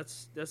 Yeah, and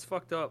that's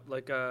fucked up.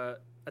 I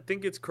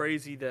think it's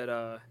crazy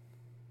that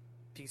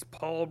these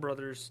Paul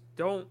brothers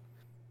don't.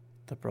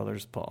 The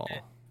brothers Paul.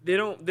 They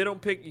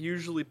don't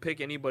usually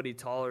pick anybody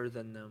taller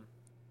than them.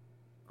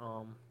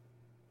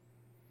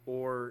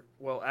 Or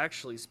well,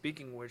 actually,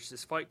 speaking of which,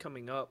 this fight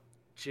coming up,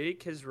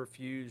 Jake has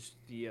refused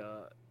the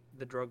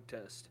drug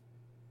test.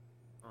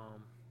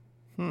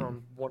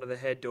 From one of the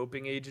head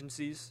doping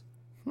agencies.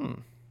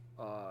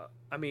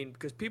 I mean,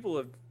 because people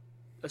have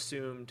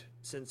assumed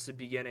since the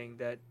beginning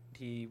that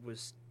he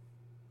was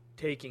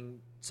taking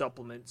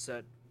supplements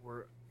that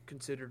were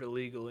considered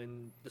illegal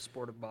in the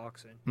sport of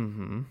boxing.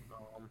 Mm-hmm.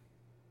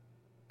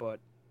 But,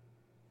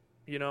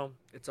 you know,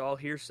 it's all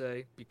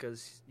hearsay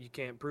because you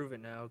can't prove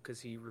it now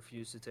because he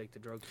refused to take the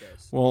drug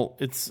test. Well,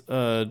 it's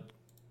isn't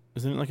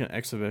it like an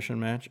exhibition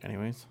match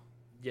anyways?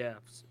 Yeah.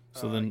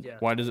 So then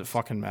why does it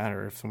fucking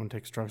matter if someone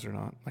takes drugs or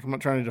not? Like, I'm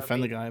not trying to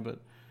defend the guy, but...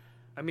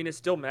 I mean, it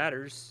still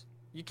matters.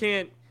 You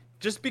can't...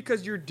 Just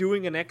because you're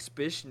doing an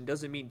exhibition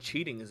doesn't mean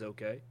cheating is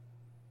okay.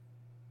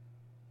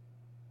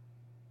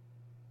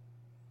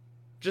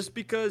 Just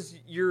because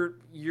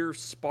you're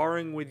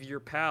sparring with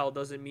your pal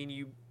doesn't mean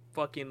you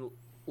fucking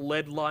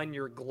lead line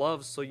your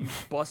gloves so you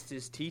bust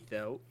his teeth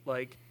out.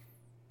 Like...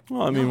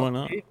 Well, I mean, why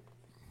not?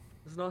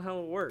 That's not how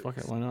it works. Fuck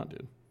it, why not,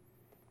 dude?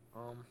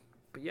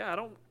 But yeah,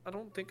 I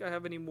don't think I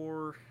have any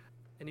more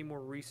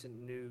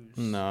recent news.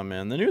 No,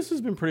 man. The news has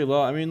been pretty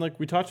low. I mean, like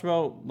we talked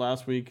about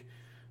last week,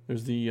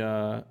 there's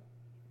the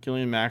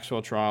Ghislaine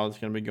Maxwell trial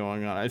that's going to be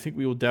going on. I think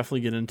we will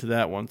definitely get into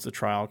that once the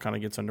trial kind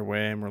of gets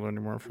underway and we're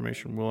learning more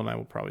information. Will and I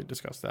will probably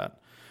discuss that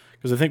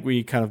because I think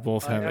we kind of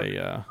both have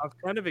I've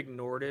kind of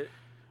ignored it.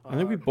 I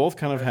think we both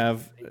kind of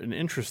have an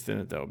interest in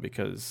it though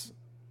because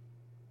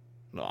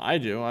I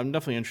do. I'm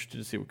definitely interested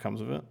to see what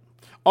comes of it.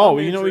 Oh,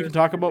 you know what we can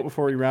talk about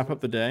before we wrap up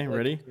the day? Like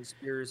Ready?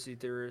 Conspiracy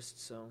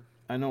theorists, so...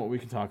 I know what we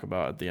can talk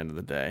about at the end of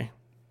the day.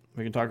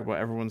 We can talk about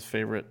everyone's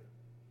favorite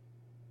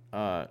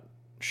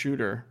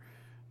shooter,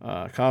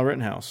 Kyle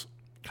Rittenhouse.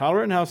 Kyle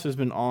Rittenhouse has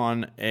been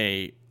on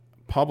a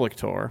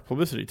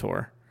publicity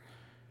tour,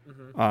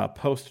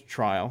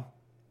 post-trial.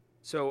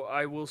 So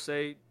I will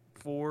say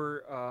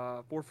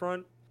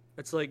forefront,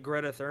 it's like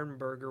Greta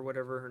Thunberg or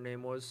whatever her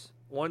name was.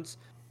 Once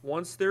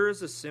there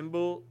is a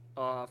symbol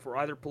for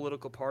either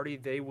political party,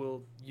 they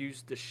will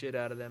use the shit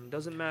out of them.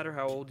 Doesn't matter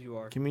how old you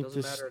are. Can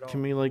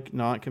we like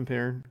not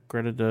compare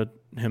Greta to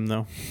him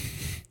though?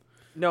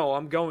 No,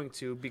 I'm going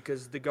to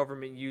because the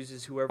government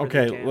uses whoever.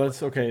 Okay,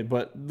 they can.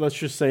 but let's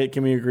just say,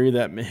 can we agree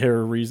that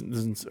her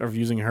reasons of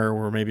using her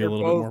were maybe a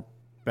little bit more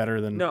better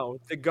than? No,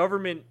 the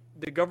government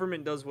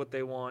does what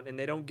they want, and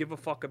they don't give a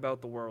fuck about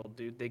the world,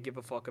 dude. They give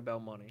a fuck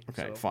about money.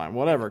 Okay, fine,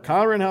 whatever.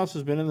 Kyle Rittenhouse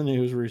has been in the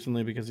news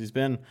recently because he's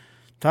been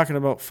talking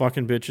about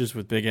fucking bitches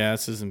with big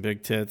asses and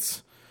big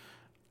tits.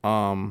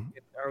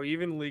 Are we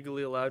even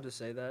legally allowed to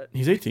say that?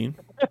 He's 18.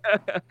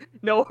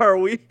 No, are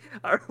we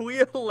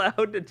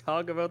allowed to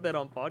talk about that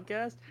on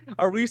podcast?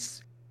 Are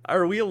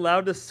we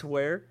allowed to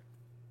swear?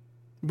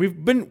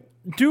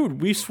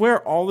 We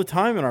swear all the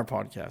time in our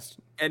podcast.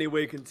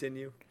 Anyway,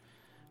 continue.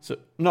 So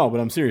no,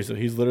 but I'm serious though.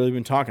 He's literally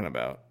been talking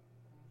about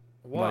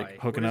why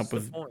hooking up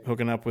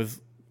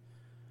with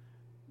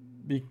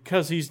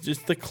because he's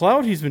just the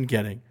clout he's been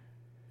getting.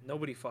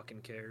 Nobody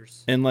fucking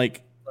cares. And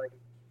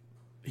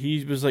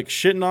he was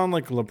shitting on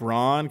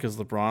LeBron because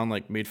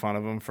LeBron made fun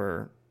of him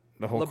for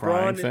the whole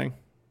crying thing.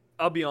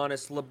 I'll be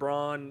honest,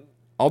 LeBron.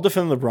 I'll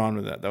defend LeBron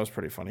with that. That was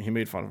pretty funny. He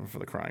made fun of him for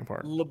the crying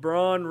part.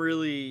 LeBron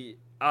really,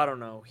 I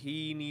don't know.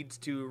 He needs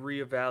to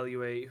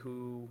reevaluate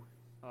who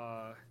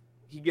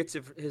he gets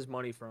his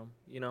money from.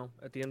 You know,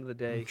 at the end of the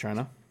day,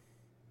 China.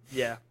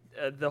 Yeah,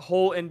 the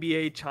whole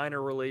NBA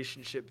China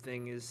relationship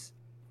thing is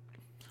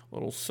a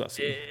little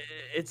sussy.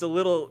 It's a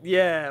little,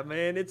 yeah,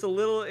 man. It's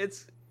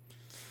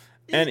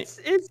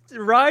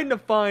riding a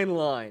fine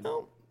line.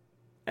 Well,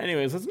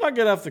 anyways, let's not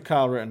get off the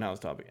Kyle Rittenhouse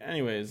topic.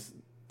 Anyways,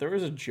 there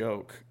was a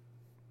joke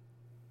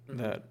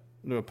that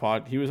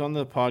he was on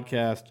the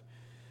podcast.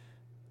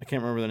 I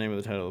can't remember the name of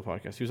the title of the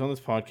podcast. He was on this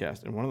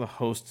podcast, and one of the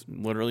hosts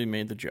literally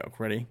made the joke.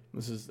 Ready?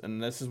 This is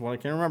what I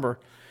can remember.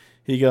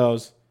 He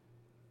goes,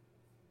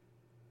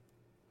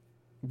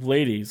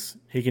 "Ladies,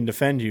 he can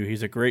defend you.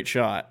 He's a great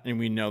shot, and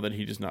we know that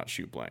he does not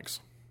shoot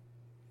blanks."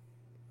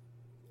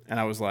 And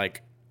I was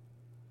like,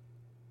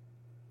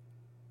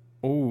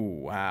 oh,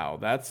 wow.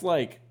 That's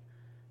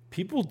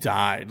people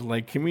died.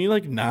 Can we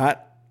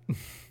not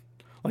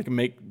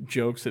make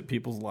jokes at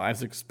people's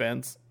lives'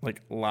 expense? Live.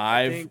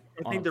 I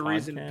think the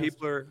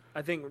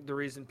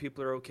reason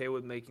people are okay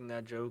with making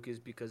that joke is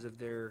because of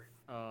their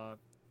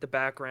the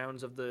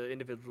backgrounds of the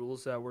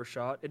individuals that were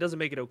shot. It doesn't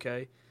make it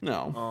okay.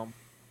 No.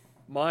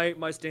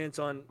 My stance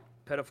on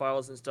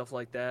pedophiles and stuff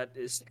like that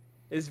is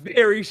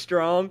very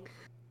strong.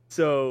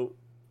 So,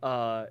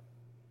 I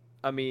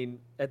mean,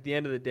 at the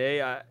end of the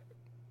day,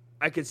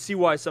 I could see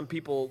why some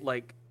people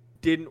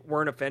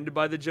weren't offended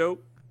by the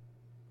joke.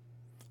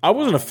 I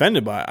wasn't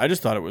offended by it. I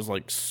just thought it was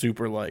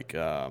super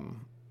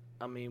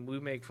I mean, we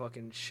make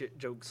fucking shit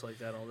jokes like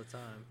that all the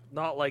time.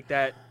 Not like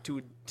that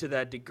to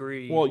that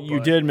degree. Well, you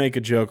but did make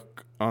a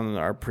joke on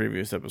our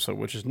previous episode,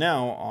 which is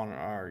now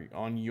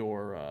on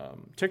your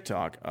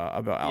TikTok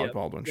about Alec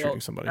Baldwin shooting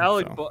somebody.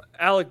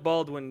 Alec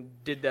Baldwin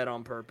did that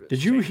on purpose.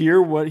 Did you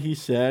hear what he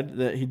said?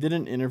 That he did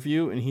an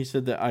interview and he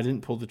said that I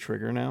didn't pull the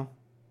trigger now.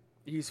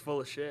 He's full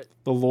of shit.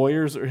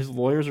 His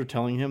lawyers are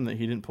telling him that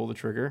he didn't pull the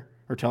trigger.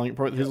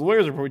 His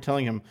lawyers are probably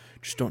telling him,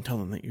 just don't tell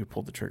them that you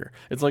pulled the trigger.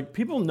 It's like,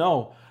 people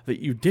know that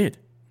you did.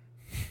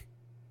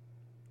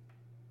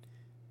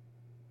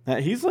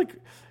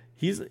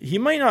 He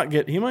might not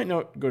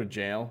go to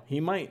jail. He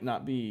might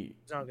not be.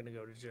 He's not going to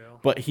go to jail.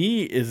 But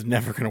he is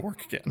never going to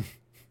work again.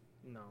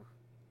 No.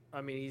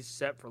 I mean, he's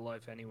set for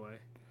life anyway.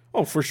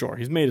 Oh, for sure.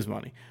 He's made his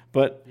money.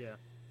 But yeah,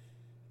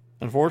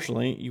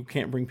 unfortunately, you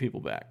can't bring people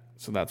back.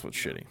 So that's what's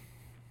shitty.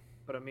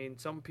 But I mean,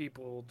 some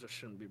people just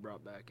shouldn't be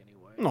brought back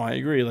anyway. No, I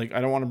agree. Like,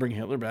 I don't want to bring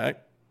Hitler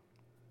back.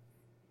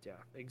 Yeah,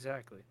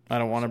 exactly. I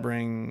don't want to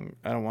bring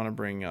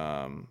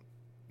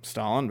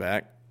Stalin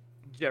back.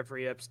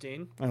 Jeffrey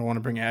Epstein. I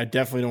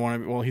definitely don't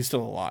want to. Well, he's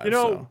still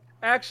alive.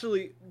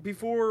 Actually,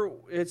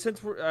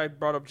 since I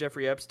brought up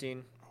Jeffrey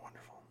Epstein.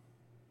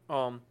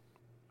 Wonderful.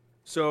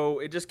 So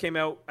it just came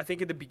out, I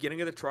think, at the beginning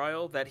of the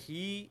trial that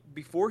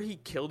before he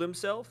killed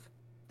himself,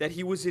 that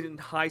he was in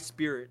high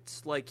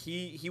spirits. Like,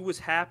 he was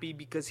happy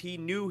because he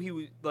knew he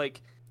was,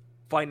 like,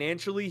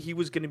 financially he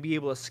was going to be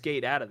able to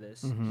skate out of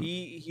this. Mm-hmm.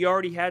 He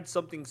already had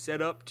something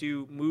set up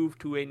to move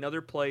to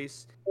another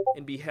place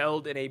and be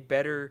held in a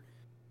better,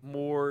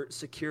 more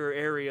secure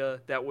area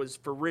that was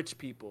for rich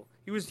people.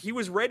 He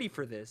was ready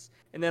for this.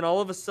 And then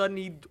all of a sudden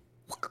he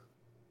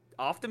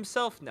offed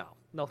himself? No,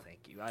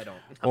 thank you. I don't.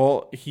 No.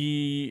 Well,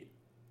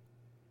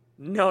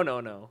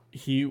 No.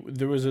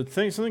 There was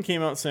something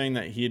came out saying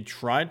that he had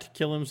tried to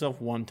kill himself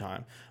one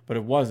time, but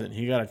it wasn't.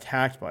 He got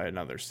attacked by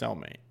another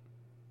cellmate.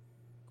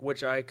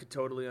 Which I could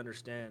totally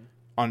understand.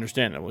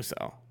 Understandably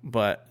so.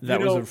 But that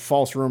was a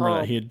false rumor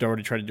that he had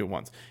already tried to do it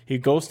once. He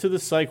goes to the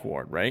psych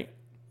ward, right?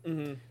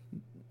 Mm-hmm.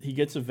 He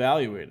gets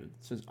evaluated.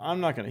 Says,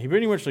 I'm not going to. He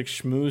pretty much like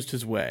schmoozed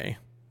his way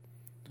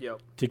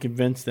to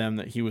convince them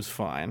that he was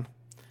fine.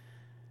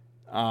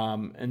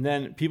 And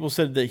then people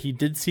said that he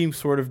did seem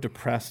sort of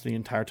depressed the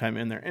entire time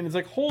in there. And it's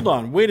like, hold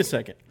on, wait a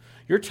second.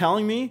 You're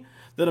telling me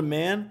that a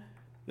man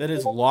that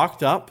is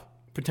locked up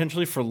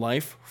potentially for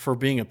life for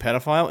being a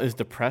pedophile is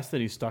depressed that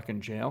he's stuck in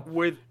jail?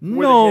 With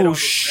no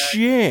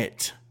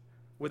shit.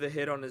 With a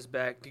hit on his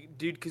back.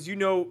 Dude, because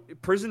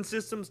prison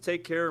systems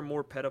take care of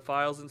more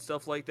pedophiles and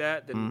stuff like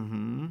that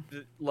than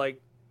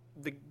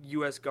the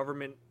U.S.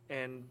 government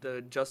and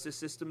the justice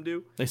system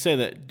do. They say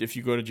that if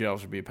you go to jail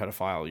for being a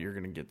pedophile, you're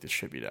going to get the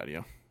shit beat out of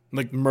you.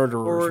 Like,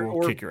 murderers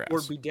will kick your ass.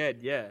 Or be dead,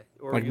 yeah.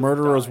 Or like,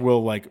 murderers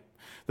will, like...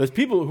 There's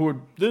people who are...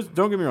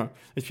 Don't get me wrong.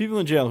 There's people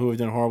in jail who have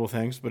done horrible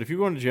things, but if you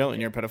go into jail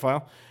and you're a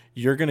pedophile,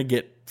 you're going to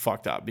get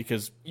fucked up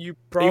because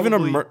even a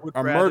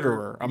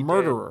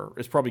murderer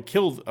has probably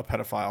killed a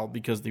pedophile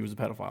because he was a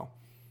pedophile.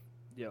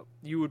 Yeah,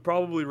 you would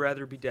probably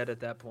rather be dead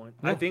at that point.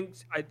 Yeah.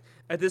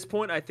 At this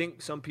point, I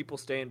think some people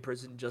stay in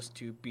prison just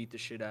to beat the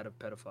shit out of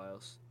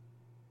pedophiles.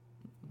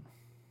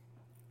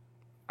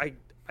 I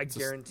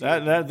guarantee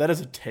that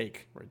is a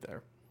take right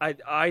there.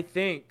 I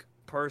think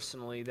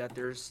personally that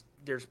there's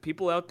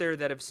people out there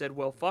that have said,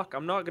 well, fuck,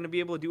 I'm not going to be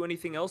able to do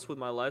anything else with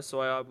my life,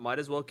 so I might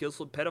as well kill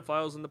some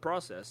pedophiles in the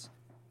process.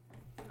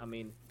 I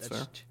mean,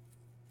 that's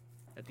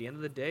at the end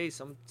of the day,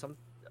 some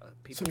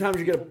people. Sometimes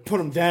you got to put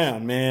them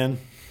down, man.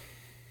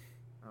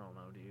 I don't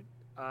know, dude.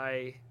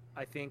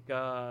 I think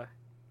I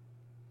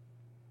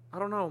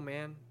don't know,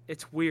 man.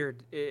 It's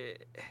weird.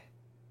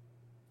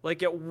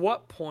 Like, at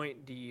what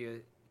point do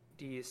you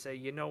say,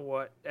 you know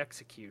what,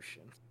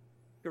 execution?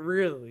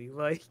 Really,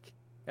 like,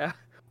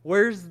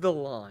 where's the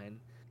line?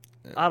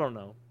 I don't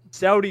know.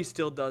 Saudi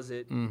still does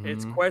it. Mm-hmm.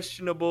 It's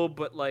questionable,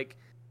 but, like,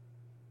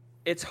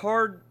 it's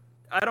hard.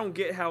 I don't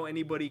get how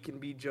anybody can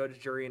be judge,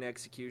 jury, and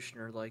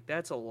executioner. Like,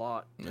 that's a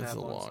lot to have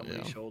on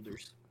somebody's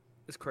shoulders.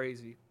 It's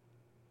crazy.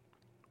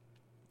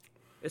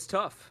 It's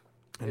tough.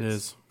 It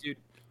is. Dude,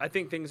 I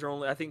think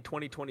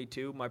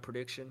 2022, my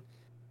prediction,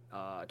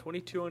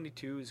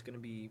 2022 is going to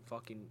be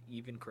fucking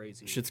even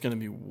crazy. Shit's going to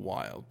be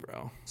wild,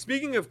 bro.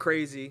 Speaking of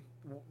crazy,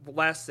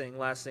 last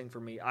thing for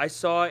me. I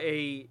saw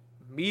a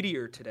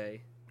meteor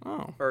today.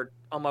 Oh. Or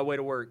on my way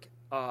to work.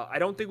 I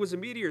don't think it was a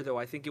meteor, though.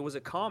 I think it was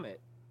a comet.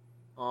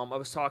 I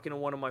was talking to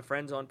one of my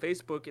friends on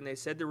Facebook, and they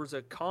said there was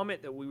a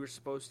comet that we were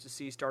supposed to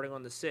see starting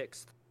on the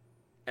 6th.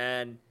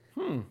 And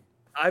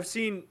I've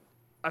seen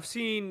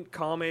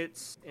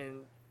comets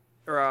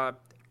or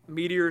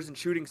meteors and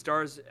shooting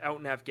stars out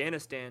in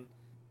Afghanistan.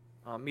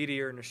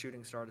 Meteor and a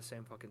shooting star, the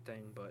same fucking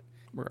thing, but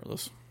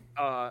regardless.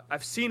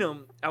 I've seen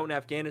them out in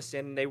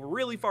Afghanistan, and they were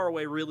really far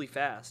away, really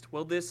fast.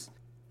 Well, the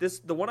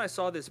one I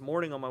saw this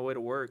morning on my way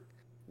to work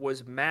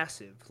was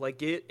massive.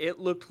 Like it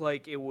looked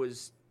like it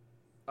was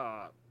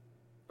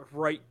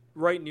right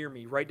near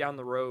me, right down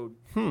the road.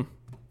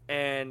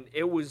 And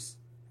it was.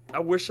 I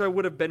wish I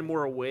would have been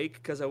more awake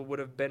because I would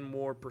have been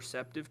more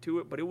perceptive to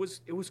it. But it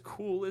was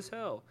cool as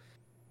hell.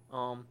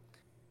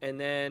 And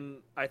then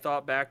I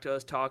thought back to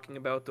us talking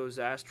about those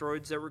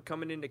asteroids that were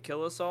coming in to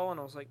kill us all, and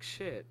I was like,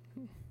 shit,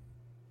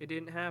 it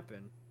didn't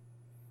happen.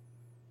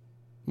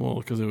 Well,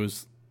 because it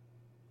was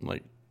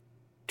like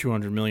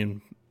 200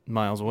 million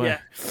miles away.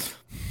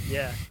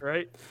 Yeah,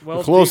 right? Well,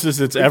 the closest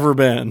it's ever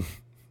been.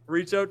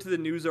 Reach out to the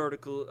news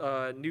article,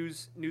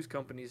 news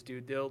companies,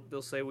 dude.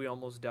 They'll say we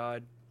almost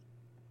died.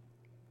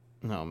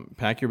 No,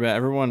 pack your bag.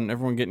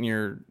 Everyone getting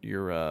your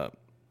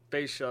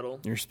space shuttle.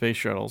 Your space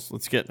shuttles.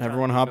 Let's get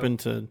everyone hop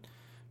into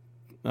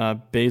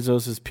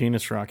Bezos'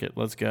 penis rocket.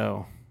 Let's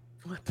go.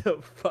 What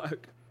the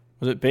fuck?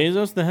 Was it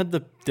Bezos that had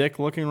the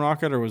dick-looking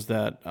rocket, or was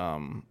that?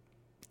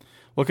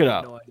 Look it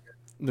up. No idea.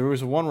 There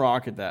was one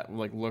rocket that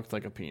like looked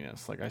like a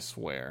penis. Like I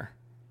swear.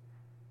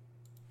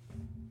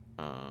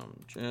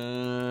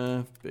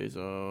 Jeff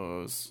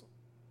Bezos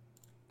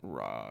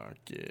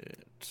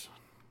rocket.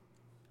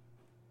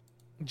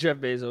 Jeff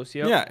Bezos,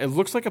 yep. Yeah, it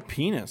looks like a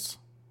penis.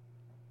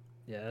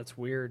 Yeah, that's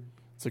weird.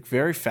 It's like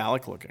very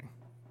phallic looking.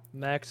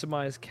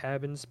 Maximize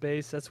cabin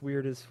space. That's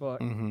weird as fuck.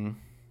 Mm-hmm.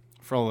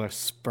 For all the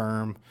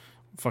sperm.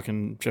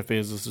 Fucking Jeff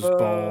Bezos is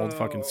bald.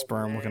 Fucking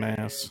sperm looking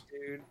ass.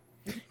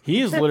 Dude.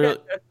 He is literally.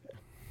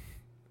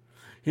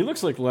 He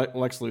looks like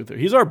Lex Luthor.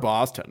 He's our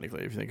boss,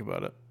 technically, if you think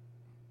about it.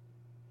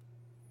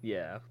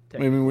 Yeah. I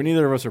mean,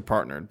 neither of us are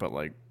partnered, but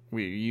like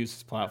we use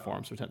his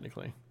platform, so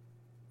technically.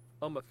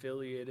 I'm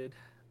affiliated.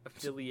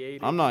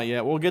 I'm not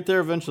yet. We'll get there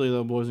eventually,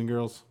 though, boys and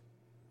girls.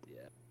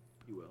 Yeah,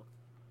 you will.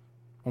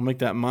 We'll make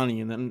that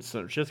money, and then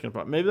shit's gonna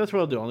pop. Maybe that's what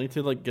I'll do. I'll need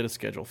to like get a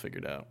schedule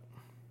figured out.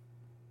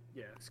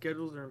 Yeah,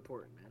 schedules are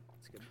important, man.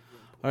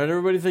 All right,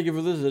 everybody, thank you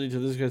for listening to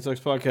This Guy Sucks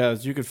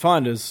podcast. You can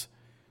find us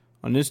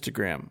on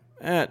Instagram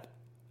at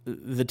I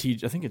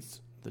think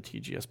it's the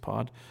TGS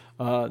Pod.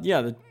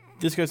 The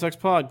This Guy Sucks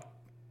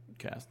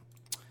podcast.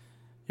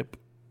 Yep.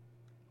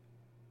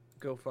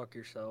 Go fuck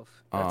yourself.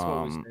 That's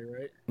what we say,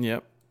 right?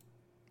 Yep.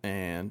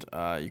 And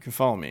you can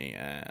follow me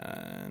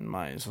on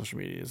my social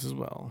medias as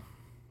well.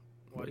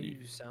 Why do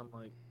you sound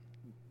like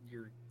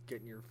you're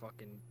getting your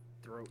fucking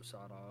throat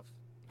sawed off?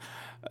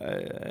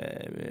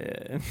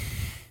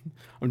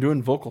 I'm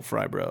doing vocal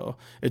fry, bro.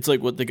 It's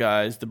like what the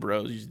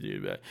bros used to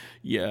do. Like,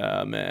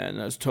 yeah, man,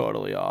 that's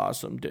totally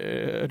awesome,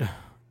 dude.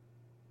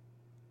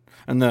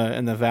 And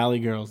the Valley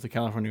girls, the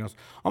California girls,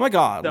 oh my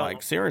god, no.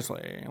 Like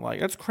seriously,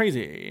 like that's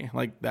crazy,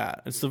 like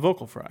that. It's the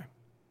vocal fry.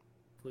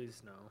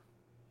 Please no,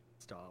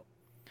 stop.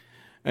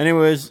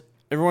 Anyways,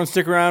 everyone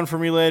stick around for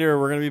me later.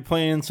 We're gonna be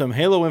playing some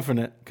Halo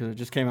Infinite because it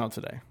just came out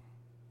today.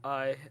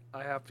 I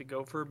have to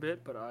go for a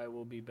bit, but I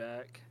will be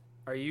back.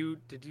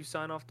 Did you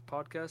sign off the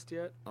podcast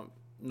yet?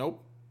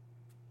 Nope.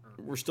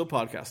 We're still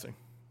podcasting.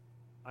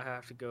 I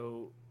have to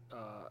go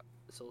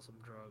sell some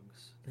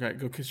drugs. Okay,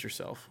 go kiss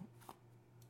yourself.